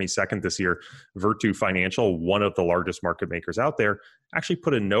 March 22nd this year, Virtu Financial, one of the largest market makers out there, actually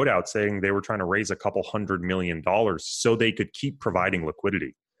put a note out saying they were trying to raise a couple $100 million so they could keep providing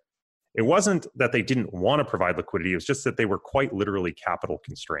liquidity. It wasn't that they didn't want to provide liquidity. It was just that they were quite literally capital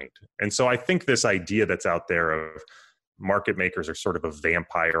constrained. And so I think this idea that's out there of market makers are sort of a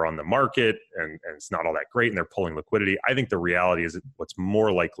vampire on the market and it's not all that great and they're pulling liquidity. I think the reality is that what's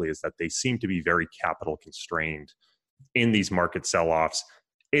more likely is that they seem to be very capital constrained in these market sell-offs.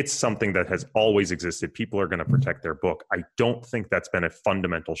 It's something that has always existed. People are going to protect their book. I don't think that's been a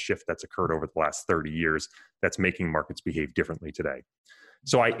fundamental shift that's occurred over the last 30 years that's making markets behave differently today.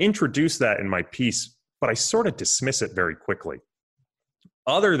 So I introduce that in my piece, but I sort of dismiss it very quickly.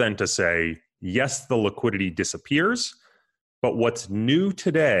 Other than to say, yes, the liquidity disappears, But what's new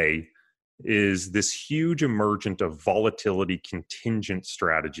today is this huge emergent of volatility contingent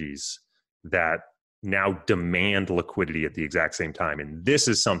strategies that now demand liquidity at the exact same time. And this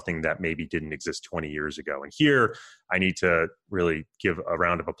is something that maybe didn't exist 20 years ago. And here I need to really give a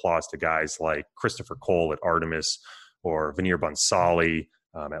round of applause to guys like Christopher Cole at Artemis or Veneer Bansali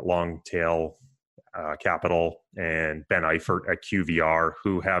at Longtail Capital and Ben Eifert at QVR,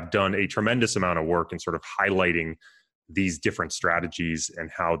 who have done a tremendous amount of work in sort of highlighting these different strategies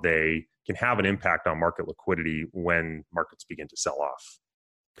and how they can have an impact on market liquidity when markets begin to sell off.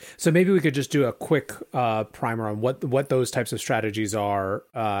 So maybe we could just do a quick primer on what those types of strategies are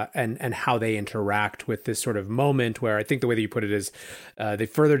and how they interact with this sort of moment where I think the way that you put it is they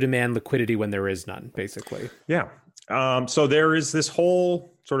further demand liquidity when there is none, basically. Yeah. So there is this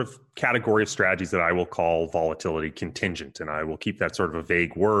whole sort of category of strategies that I will call volatility contingent, and I will keep that sort of a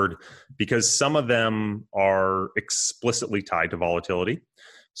vague word because some of them are explicitly tied to volatility.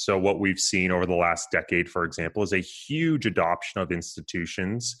 So what we've seen over the last decade, for example, is a huge adoption of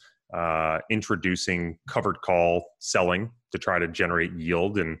institutions introducing covered call selling to try to generate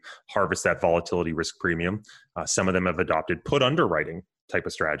yield and harvest that volatility risk premium. Some of them have adopted put underwriting type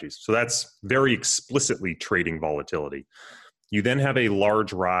of strategies. So that's very explicitly trading volatility. You then have a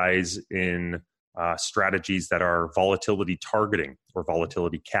large rise in strategies that are volatility targeting or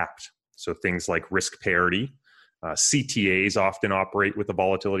volatility capped. So things like risk parity. CTAs often operate with a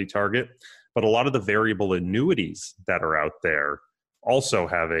volatility target, but a lot of the variable annuities that are out there also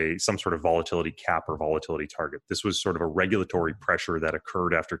have some sort of volatility cap or volatility target. This was sort of a regulatory pressure that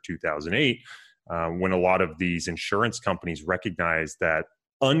occurred after 2008 when a lot of these insurance companies recognized that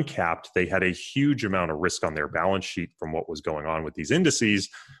uncapped, they had a huge amount of risk on their balance sheet from what was going on with these indices.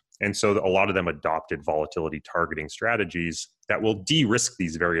 And so a lot of them adopted volatility targeting strategies that will de-risk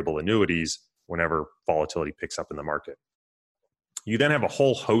these variable annuities whenever volatility picks up in the market. You then have a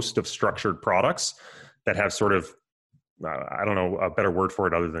whole host of structured products that have sort of, I don't know a better word for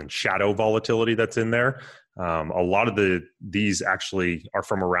it other than shadow volatility that's in there. A lot of these actually are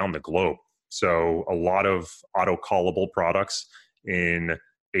from around the globe. So a lot of auto-callable products in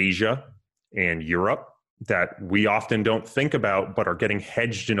Asia and Europe that we often don't think about, but are getting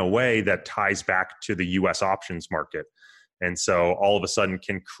hedged in a way that ties back to the US options market. And so all of a sudden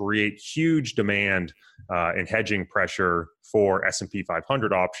can create huge demand and hedging pressure for S&P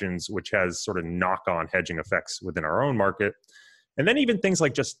 500 options, which has sort of knock-on hedging effects within our own market. And then even things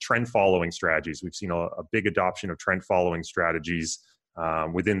like just trend following strategies. We've seen a big adoption of trend following strategies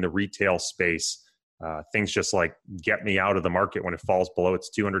within the retail space. Things just like get me out of the market when it falls below its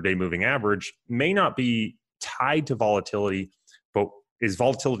 200-day moving average may not be tied to volatility, but is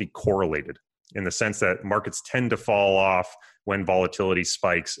volatility correlated in the sense that markets tend to fall off when volatility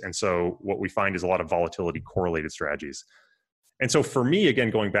spikes. And so what we find is a lot of volatility correlated strategies. And so for me,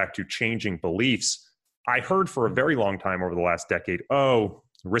 again, going back to changing beliefs, I heard for a very long time over the last decade, oh,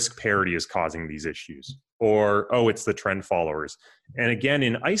 risk parity is causing these issues, or, oh, it's the trend followers. And again,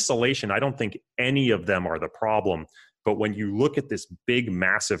 in isolation, I don't think any of them are the problem. But when you look at this big,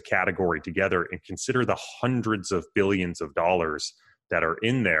 massive category together and consider the hundreds of billions of dollars that are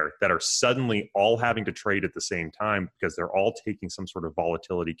in there that are suddenly all having to trade at the same time because they're all taking some sort of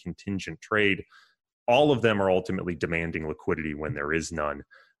volatility contingent trade, all of them are ultimately demanding liquidity when there is none,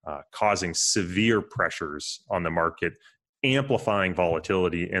 causing severe pressures on the market, amplifying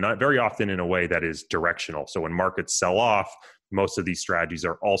volatility, and very often in a way that is directional. So when markets sell off, most of these strategies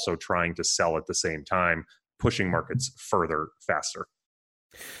are also trying to sell at the same time, pushing markets further, faster.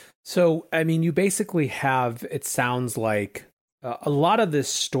 So, I mean, you basically have, it sounds like, a lot of this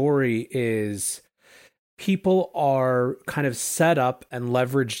story is people are kind of set up and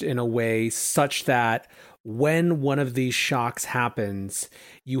leveraged in a way such that when one of these shocks happens,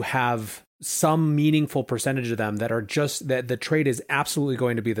 you have some meaningful percentage of them that are just that the trade is absolutely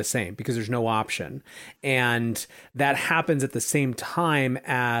going to be the same because there's no option. And that happens at the same time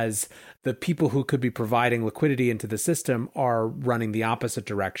as the people who could be providing liquidity into the system are running the opposite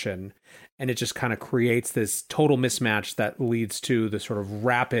direction. And it just kind of creates this total mismatch that leads to the sort of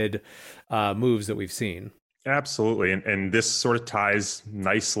rapid moves that we've seen. Absolutely. And this sort of ties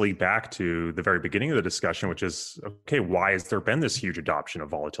nicely back to the very beginning of the discussion, which is, okay, why has there been this huge adoption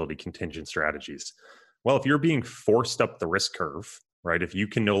of volatility contingent strategies? Well, if you're being forced up the risk curve, right, if you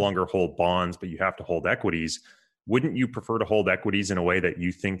can no longer hold bonds, but you have to hold equities, wouldn't you prefer to hold equities in a way that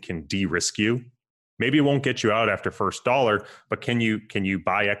you think can de-risk you? Maybe it won't get you out after first dollar, but can you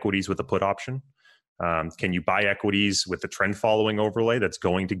buy equities with a put option? Can you buy equities with the trend following overlay that's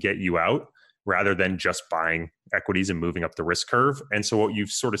going to get you out, rather than just buying equities and moving up the risk curve? And so what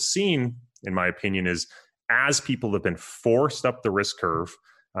you've sort of seen, in my opinion, is as people have been forced up the risk curve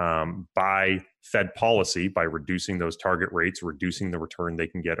by Fed policy, by reducing those target rates, reducing the return they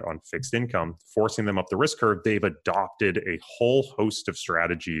can get on fixed income, forcing them up the risk curve, they've adopted a whole host of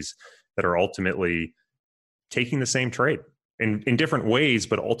strategies that are ultimately taking the same trade in different ways,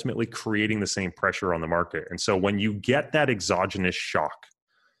 but ultimately creating the same pressure on the market. And so when you get that exogenous shock,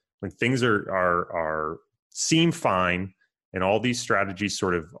 when things are seem fine, and all these strategies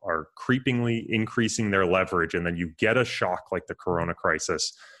sort of are creepingly increasing their leverage, and then you get a shock like the Corona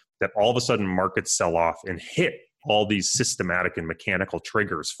crisis, that all of a sudden markets sell off and hit all these systematic and mechanical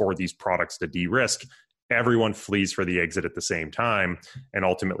triggers for these products to de-risk, everyone flees for the exit at the same time, and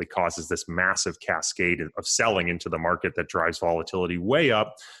ultimately causes this massive cascade of selling into the market that drives volatility way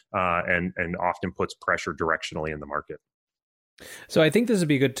up and often puts pressure directionally in the market. So I think this would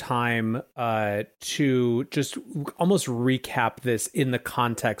be a good time to just almost recap this in the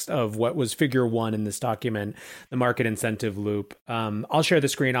context of what was figure 1 in this document, the market incentive loop. I'll share the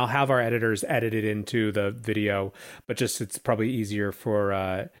screen. I'll have our editors edit it into the video, but just it's probably easier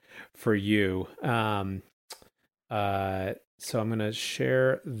for you. So I'm going to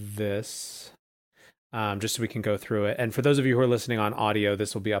share this just so we can go through it. And for those of you who are listening on audio,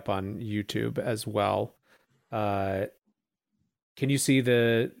 this will be up on YouTube as well. Can you see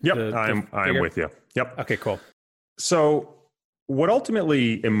the? Yep, I'm with you. Yep. Okay, cool. So what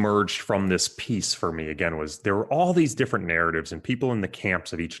ultimately emerged from this piece for me, again, was there were all these different narratives, and people in the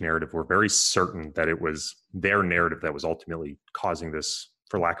camps of each narrative were very certain that it was their narrative that was ultimately causing this,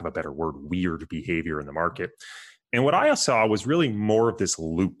 for lack of a better word, weird behavior in the market. And what I saw was really more of this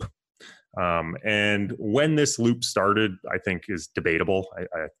loop. And when this loop started, I think is debatable.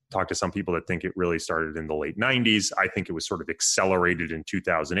 I talked to some people that think it really started in the late 90s. I think it was sort of accelerated in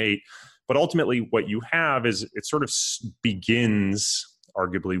 2008. But ultimately, what you have is it sort of begins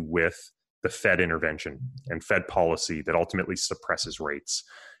arguably with the Fed intervention and Fed policy that ultimately suppresses rates,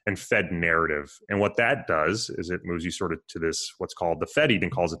 and Fed narrative. And what that does is it moves you sort of to this, what's called, the Fed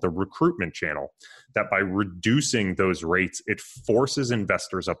even calls it the recruitment channel, that by reducing those rates, it forces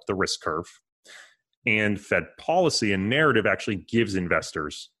investors up the risk curve. And Fed policy and narrative actually gives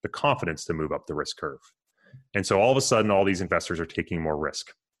investors the confidence to move up the risk curve. And so all of a sudden, all these investors are taking more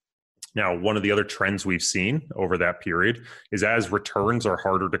risk. Now, one of the other trends we've seen over that period is as returns are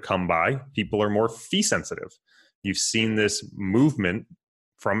harder to come by, people are more fee sensitive. You've seen this movement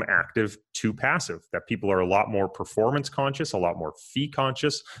from active to passive, that people are a lot more performance conscious, a lot more fee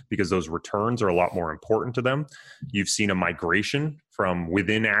conscious, because those returns are a lot more important to them. You've seen a migration from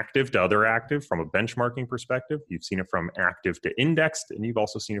within active to other active from a benchmarking perspective. You've seen it from active to indexed, and you've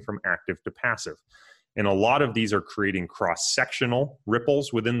also seen it from active to passive. And a lot of these are creating cross-sectional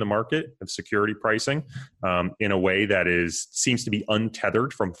ripples within the market of security pricing in a way that seems to be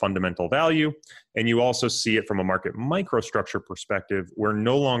untethered from fundamental value. And you also see it from a market microstructure perspective, where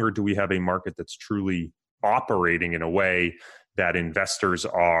no longer do we have a market that's truly operating in a way that investors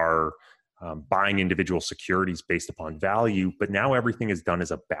are buying individual securities based upon value, but now everything is done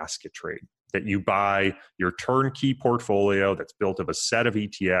as a basket trade, that you buy your turnkey portfolio that's built of a set of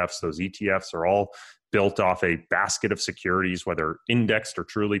ETFs. Those ETFs are all built off a basket of securities, whether indexed or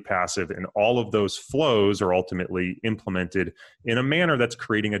truly passive, and all of those flows are ultimately implemented in a manner that's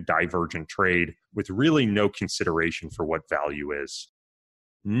creating a divergent trade with really no consideration for what value is.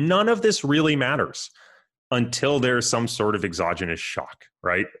 None of this really matters until there's some sort of exogenous shock,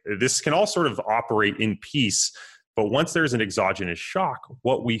 right? This can all sort of operate in peace, but once there's an exogenous shock,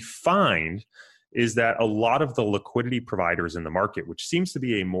 what we find is that a lot of the liquidity providers in the market, which seems to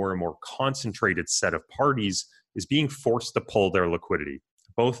be a more and more concentrated set of parties, is being forced to pull their liquidity,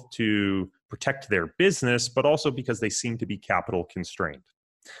 both to protect their business, but also because they seem to be capital constrained.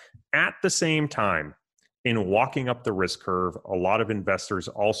 At the same time, in walking up the risk curve, a lot of investors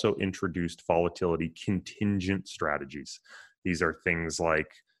also introduced volatility contingent strategies. These are things like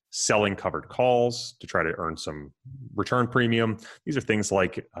selling covered calls to try to earn some return premium. These are things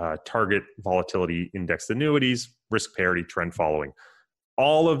like target volatility indexed annuities, risk parity, trend following.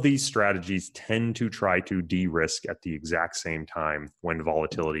 All of these strategies tend to try to de-risk at the exact same time when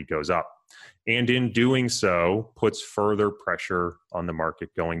volatility goes up. And in doing so, puts further pressure on the market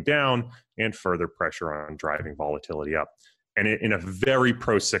going down and further pressure on driving volatility up. And in a very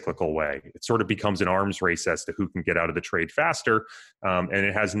pro-cyclical way, it sort of becomes an arms race as to who can get out of the trade faster. And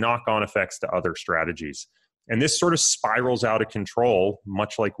it has knock-on effects to other strategies. And this sort of spirals out of control,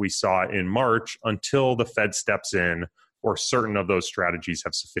 much like we saw in March, until the Fed steps in or certain of those strategies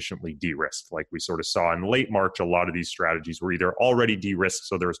have sufficiently de-risked. Like we sort of saw in late March, a lot of these strategies were either already de-risked,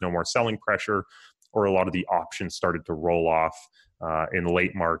 so there was no more selling pressure, or a lot of the options started to roll off in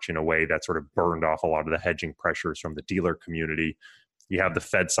late March in a way that sort of burned off a lot of the hedging pressures from the dealer community. You have the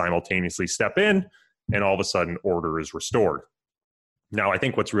Fed simultaneously step in, and all of a sudden order is restored. Now, I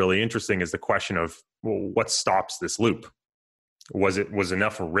think what's really interesting is the question of, well, what stops this loop? Was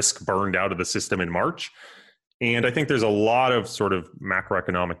enough risk burned out of the system in March? And I think there's a lot of sort of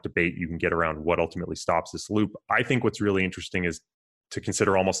macroeconomic debate you can get around what ultimately stops this loop. I think what's really interesting is to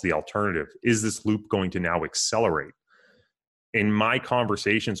consider almost the alternative. Is this loop going to now accelerate? In my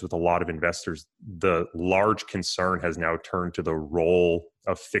conversations with a lot of investors, the large concern has now turned to the role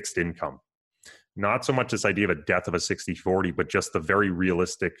of fixed income. Not so much this idea of a death of a 60-40, but just the very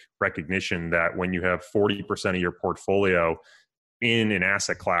realistic recognition that when you have 40% of your portfolio in an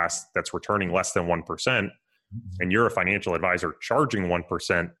asset class that's returning less than 1%, and you're a financial advisor charging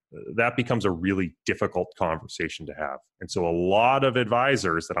 1%, that becomes a really difficult conversation to have. And so a lot of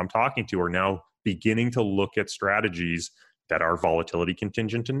advisors that I'm talking to are now beginning to look at strategies that are volatility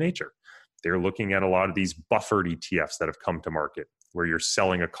contingent in nature. They're looking at a lot of these buffered ETFs that have come to market, where you're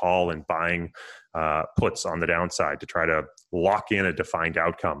selling a call and buying puts on the downside to try to lock in a defined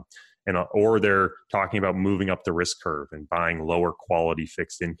outcome. Or they're talking about moving up the risk curve and buying lower quality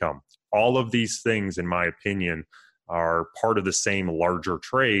fixed income. All of these things, in my opinion, are part of the same larger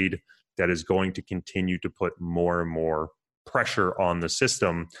trade that is going to continue to put more and more pressure on the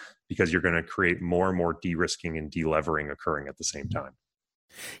system, because you're going to create more and more de-risking and de-levering occurring at the same time.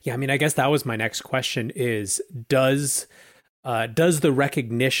 Yeah, I mean, I guess that was my next question is, does the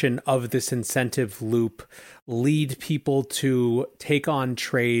recognition of this incentive loop lead people to take on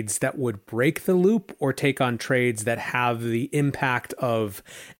trades that would break the loop, or take on trades that have the impact of,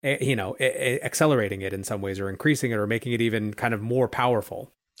 accelerating it in some ways, or increasing it, or making it even kind of more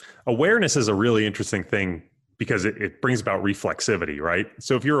powerful? Awareness is a really interesting thing because it brings about reflexivity, right?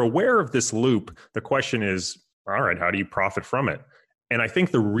 So if you're aware of this loop, the question is, all right, how do you profit from it? And I think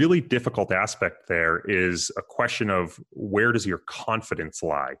the really difficult aspect there is a question of, where does your confidence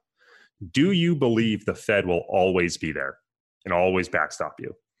lie? Do you believe the Fed will always be there and always backstop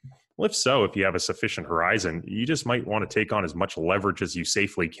you? Well, if so, if you have a sufficient horizon, you just might want to take on as much leverage as you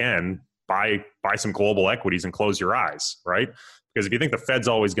safely can, buy some global equities and close your eyes, right? Because if you think the Fed's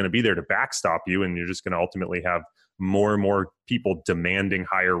always going to be there to backstop you, and you're just going to ultimately have more and more people demanding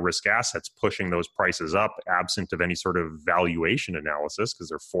higher risk assets, pushing those prices up absent of any sort of valuation analysis because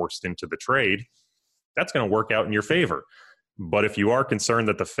they're forced into the trade, that's going to work out in your favor. But if you are concerned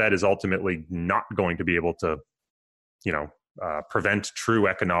that the Fed is ultimately not going to be able to, prevent true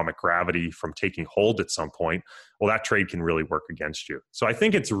economic gravity from taking hold at some point, well, that trade can really work against you. So I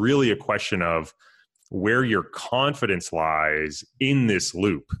think it's really a question of where your confidence lies in this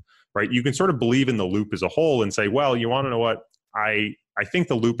loop. Right? You can sort of believe in the loop as a whole and say, well, you want to know what? I think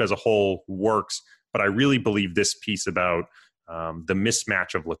the loop as a whole works, but I really believe this piece about the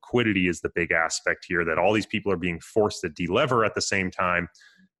mismatch of liquidity is the big aspect here, that all these people are being forced to delever at the same time.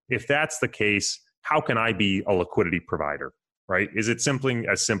 If that's the case, how can I be a liquidity provider? Right? Is it simply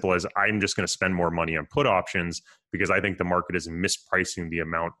as simple as, I'm just going to spend more money on put options because I think the market is mispricing the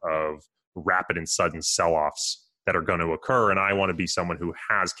amount of rapid and sudden sell-offs that are going to occur, and I want to be someone who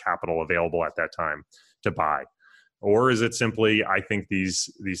has capital available at that time to buy? Or is it simply, I think these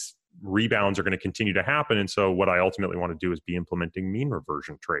rebounds are going to continue to happen, and so what I ultimately want to do is be implementing mean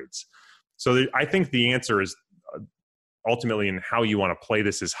reversion trades? So I think the answer is ultimately, in how you want to play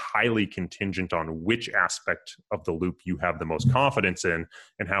this, is highly contingent on which aspect of the loop you have the most confidence in,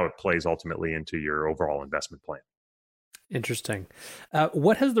 and how it plays ultimately into your overall investment plan. Interesting.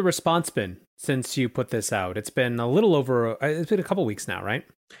 What has the response been since you put this out? It's been it's been a couple weeks now, right?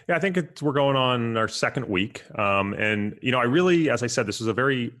 Yeah, I think we're going on our second week. And, I really, as I said, this was a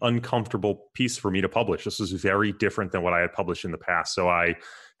very uncomfortable piece for me to publish. This was very different than what I had published in the past. So I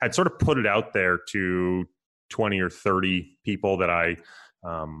had sort of put it out there to 20 or 30 people that I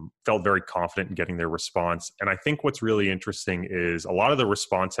felt very confident in getting their response. And I think what's really interesting is a lot of the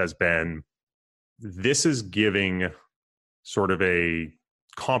response has been, this is giving sort of a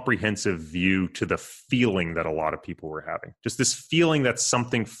comprehensive view to the feeling that a lot of people were having. Just this feeling that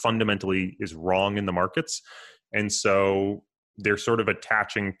something fundamentally is wrong in the markets. And so they're sort of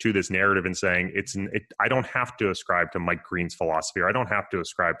attaching to this narrative and saying, I don't have to ascribe to Mike Green's philosophy, or I don't have to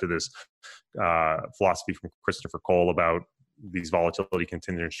ascribe to this philosophy from Christopher Cole about these volatility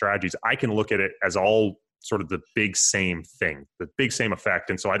contingent strategies. I can look at it as all sort of the big same thing, the big same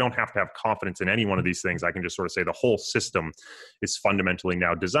effect. And so I don't have to have confidence in any one of these things. I can just sort of say the whole system is fundamentally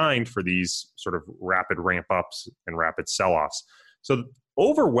now designed for these sort of rapid ramp ups and rapid sell-offs. So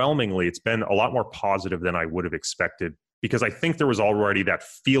overwhelmingly, it's been a lot more positive than I would have expected, because I think there was already that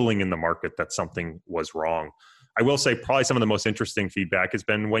feeling in the market that something was wrong. I will say probably some of the most interesting feedback has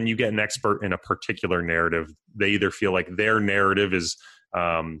been when you get an expert in a particular narrative, they either feel like their narrative is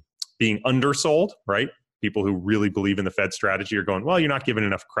being undersold, right? People who really believe in the Fed strategy are going, well, you're not giving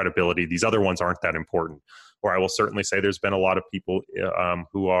enough credibility. These other ones aren't that important. Or I will certainly say there's been a lot of people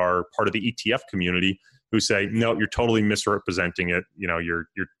who are part of the ETF community who say, no, you're totally misrepresenting it. Your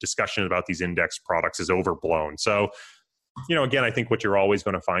discussion about these index products is overblown. So, again, I think what you're always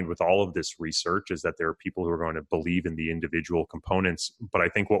going to find with all of this research is that there are people who are going to believe in the individual components. But I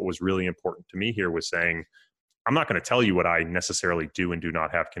think what was really important to me here was saying, I'm not going to tell you what I necessarily do and do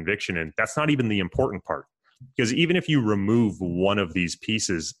not have conviction in. That's not even the important part. Because even if you remove one of these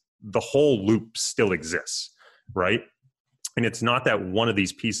pieces, the whole loop still exists, right? And it's not that one of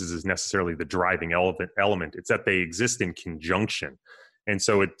these pieces is necessarily the driving element. It's that they exist in conjunction. And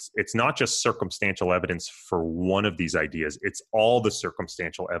so it's not just circumstantial evidence for one of these ideas. It's all the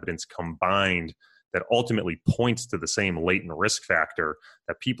circumstantial evidence combined that ultimately points to the same latent risk factor,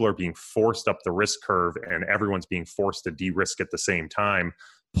 that people are being forced up the risk curve and everyone's being forced to de-risk at the same time,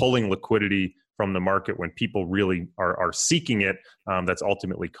 pulling liquidity from the market when people really are seeking it. That's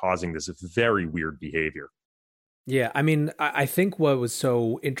ultimately causing this very weird behavior. Yeah, I mean, I think what was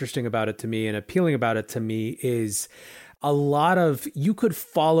so interesting about it to me and appealing about it to me is you could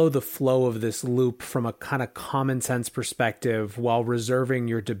follow the flow of this loop from a kind of common sense perspective while reserving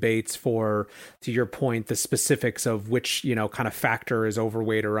your debates for, to your point, the specifics of which, kind of factor is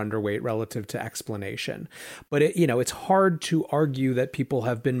overweight or underweight relative to explanation. But it's hard to argue that people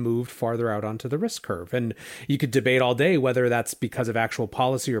have been moved farther out onto the risk curve. And you could debate all day whether that's because of actual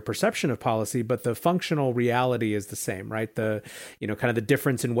policy or perception of policy, but the functional reality is the same, right? The, kind of the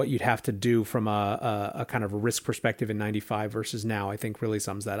difference in what you'd have to do from a kind of a risk perspective in 95 versus now, I think really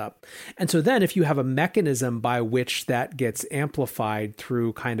sums that up. And so then if you have a mechanism by which that gets amplified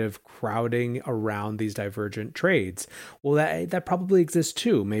through kind of crowding around these divergent trades, well, that probably exists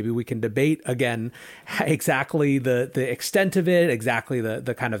too. Maybe we can debate again exactly the extent of it, exactly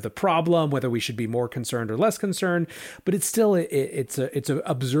the kind of the problem, whether we should be more concerned or less concerned, but it's still it's an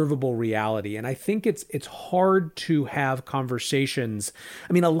observable reality. And I think it's hard to have conversations.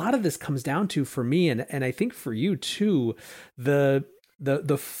 I mean, a lot of this comes down to, for me, and I think for you too, the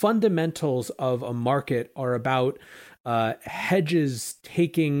fundamentals of a market are about hedges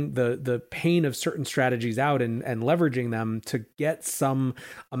taking the pain of certain strategies out and leveraging them to get some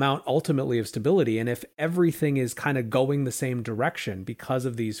amount ultimately of stability. And if everything is kind of going the same direction because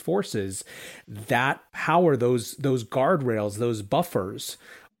of these forces, that power, those guardrails, those buffers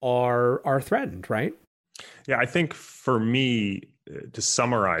are threatened, right? Yeah, I think for me, to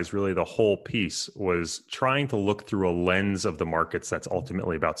summarize really the whole piece was trying to look through a lens of the markets that's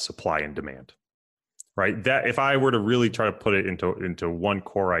ultimately about supply and demand, right? That if I were to really try to put it into one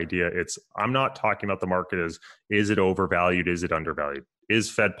core idea, I'm not talking about the market as, is it overvalued? Is it undervalued? Is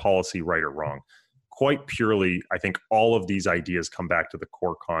Fed policy right or wrong? Quite purely, I think all of these ideas come back to the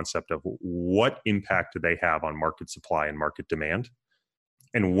core concept of what impact do they have on market supply and market demand?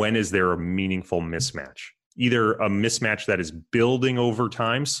 And when is there a meaningful mismatch? Either a mismatch that is building over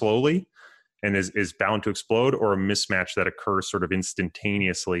time slowly and is bound to explode, or a mismatch that occurs sort of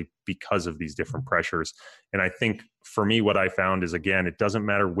instantaneously because of these different pressures. And I think for me, what I found is, again, it doesn't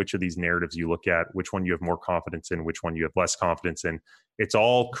matter which of these narratives you look at, which one you have more confidence in, which one you have less confidence in. It's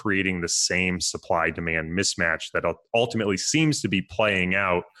all creating the same supply-demand mismatch that ultimately seems to be playing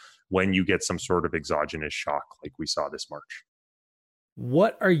out when you get some sort of exogenous shock like we saw this March.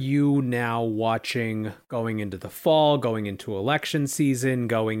 What are you now watching going into the fall, going into election season,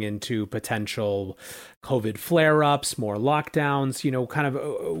 going into potential COVID flare-ups, more lockdowns, kind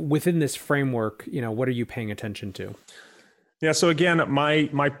of within this framework, what are you paying attention to? Yeah, so again,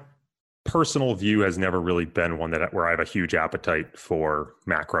 my personal view has never really been one where I have a huge appetite for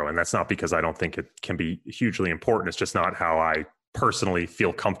macro. And that's not because I don't think it can be hugely important. It's just not how I personally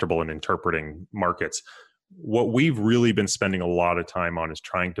feel comfortable in interpreting markets. What we've really been spending a lot of time on is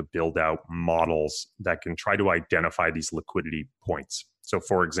trying to build out models that can try to identify these liquidity points. So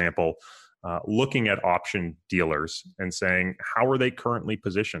for example, looking at option dealers and saying, how are they currently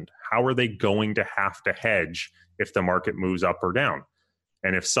positioned? How are they going to have to hedge if the market moves up or down?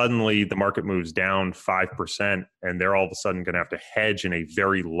 And if suddenly the market moves down 5% and they're all of a sudden going to have to hedge in a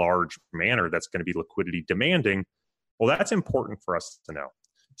very large manner that's going to be liquidity demanding, well, that's important for us to know.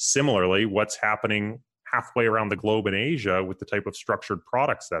 Similarly, what's happening halfway around the globe in Asia with the type of structured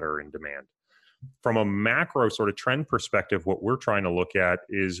products that are in demand. From a macro sort of trend perspective, what we're trying to look at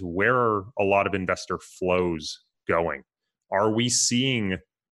is, where are a lot of investor flows going? Are we seeing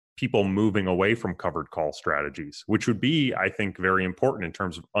people moving away from covered call strategies, which would be, I think, very important in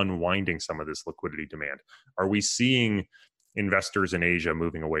terms of unwinding some of this liquidity demand. Are we seeing investors in Asia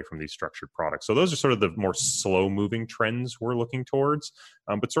moving away from these structured products? So those are sort of the more slow moving trends we're looking towards.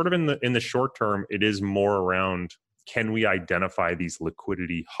 But sort of in the short term, it is more around, can we identify these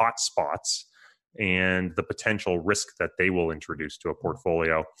liquidity hotspots and the potential risk that they will introduce to a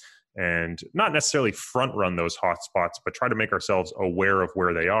portfolio, and not necessarily front run those hotspots, but try to make ourselves aware of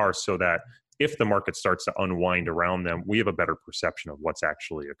where they are so that if the market starts to unwind around them, we have a better perception of what's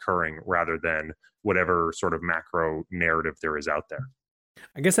actually occurring rather than whatever sort of macro narrative there is out there.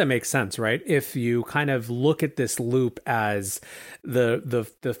 I guess that makes sense, right? If you kind of look at this loop as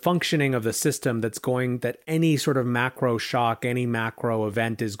the functioning of the system that any sort of macro shock, any macro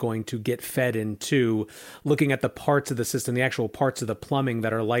event is going to get fed into, looking at the parts of the system, the actual parts of the plumbing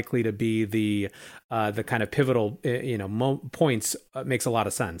that are likely to be the kind of pivotal, points, makes a lot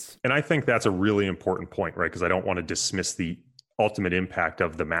of sense. And I think that's a really important point, right? Because I don't want to dismiss the ultimate impact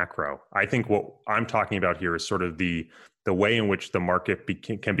of the macro. I think what I'm talking about here is sort of the way in which the market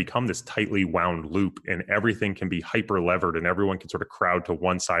can become this tightly wound loop, and everything can be hyper levered and everyone can sort of crowd to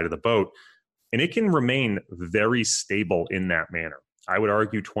one side of the boat. And it can remain very stable in that manner. I would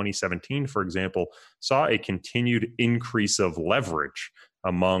argue 2017, for example, saw a continued increase of leverage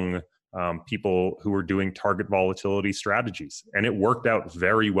among people who were doing target volatility strategies. And it worked out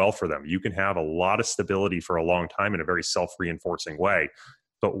very well for them. You can have a lot of stability for a long time in a very self-reinforcing way.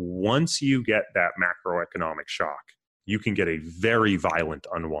 But once you get that macroeconomic shock, you can get a very violent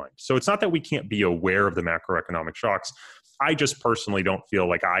unwind. So it's not that we can't be aware of the macroeconomic shocks. I just personally don't feel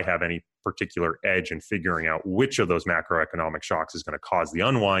like I have any particular edge in figuring out which of those macroeconomic shocks is going to cause the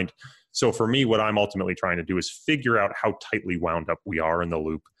unwind. So for me, what I'm ultimately trying to do is figure out how tightly wound up we are in the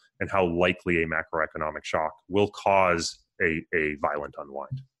loop and how likely a macroeconomic shock will cause a violent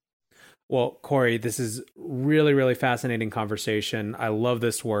unwind. Well, Corey, this is really, really fascinating conversation. I love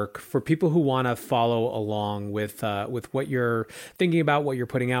this work. For people who want to follow along with what you're thinking about, what you're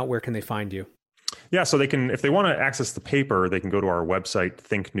putting out, where can they find you? Yeah, so they can, if they want to access the paper, they can go to our website,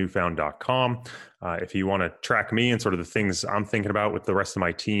 thinknewfound.com. If you want to track me and sort of the things I'm thinking about with the rest of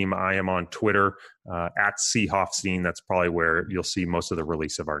my team, I am on Twitter at @Hoffstein. That's probably where you'll see most of the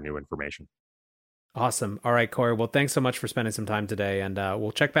release of our new information. Awesome. All right, Corey. Well, thanks so much for spending some time today, and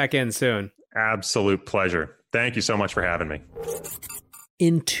we'll check back in soon. Absolute pleasure. Thank you so much for having me.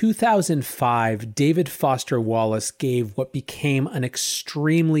 In 2005, David Foster Wallace gave what became an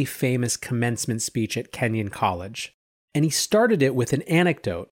extremely famous commencement speech at Kenyon College. And he started it with an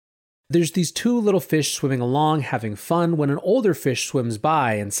anecdote. There's these two little fish swimming along, having fun, when an older fish swims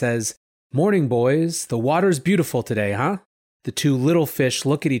by and says, "Morning, boys. The water's beautiful today, huh?" The two little fish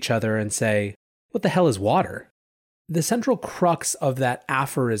look at each other and say, "What the hell is water?" The central crux of that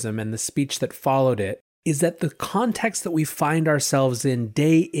aphorism and the speech that followed it is that the context that we find ourselves in,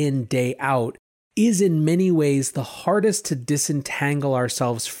 day out, is in many ways the hardest to disentangle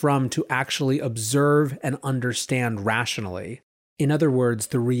ourselves from to actually observe and understand rationally. In other words,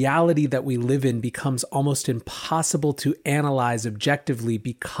 the reality that we live in becomes almost impossible to analyze objectively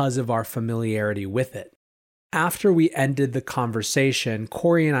because of our familiarity with it. After we ended the conversation,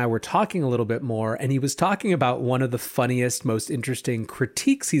 Corey and I were talking a little bit more, and he was talking about one of the funniest, most interesting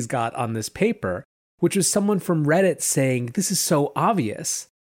critiques he's got on this paper, which was someone from Reddit saying, "This is so obvious."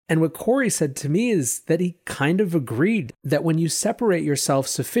 And what Corey said to me is that he kind of agreed that when you separate yourself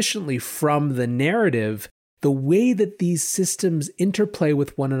sufficiently from the narrative, the way that these systems interplay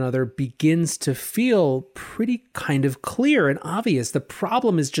with one another begins to feel pretty kind of clear and obvious. The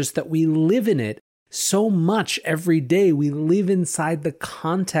problem is just that we live in it so much every day. We live inside the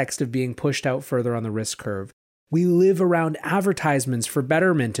context of being pushed out further on the risk curve. We live around advertisements for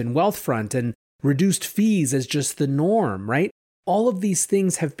betterment and Wealthfront and reduced fees as just the norm, right? All of these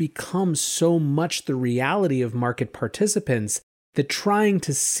things have become so much the reality of market participants that trying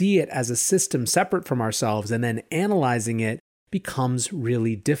to see it as a system separate from ourselves and then analyzing it becomes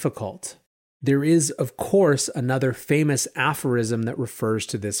really difficult. There is, of course, another famous aphorism that refers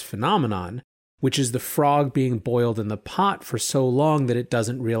to this phenomenon, which is the frog being boiled in the pot for so long that it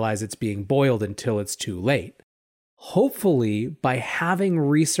doesn't realize it's being boiled until it's too late. Hopefully, by having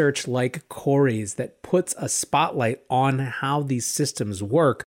research like Corey's that puts a spotlight on how these systems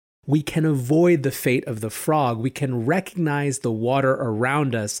work, we can avoid the fate of the frog. We can recognize the water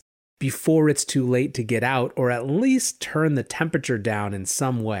around us before it's too late to get out, or at least turn the temperature down in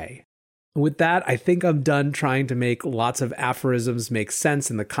some way. With that, I think I'm done trying to make lots of aphorisms make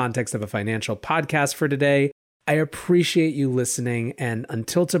sense in the context of a financial podcast for today. I appreciate you listening, and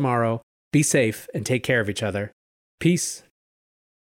until tomorrow, be safe and take care of each other. Peace.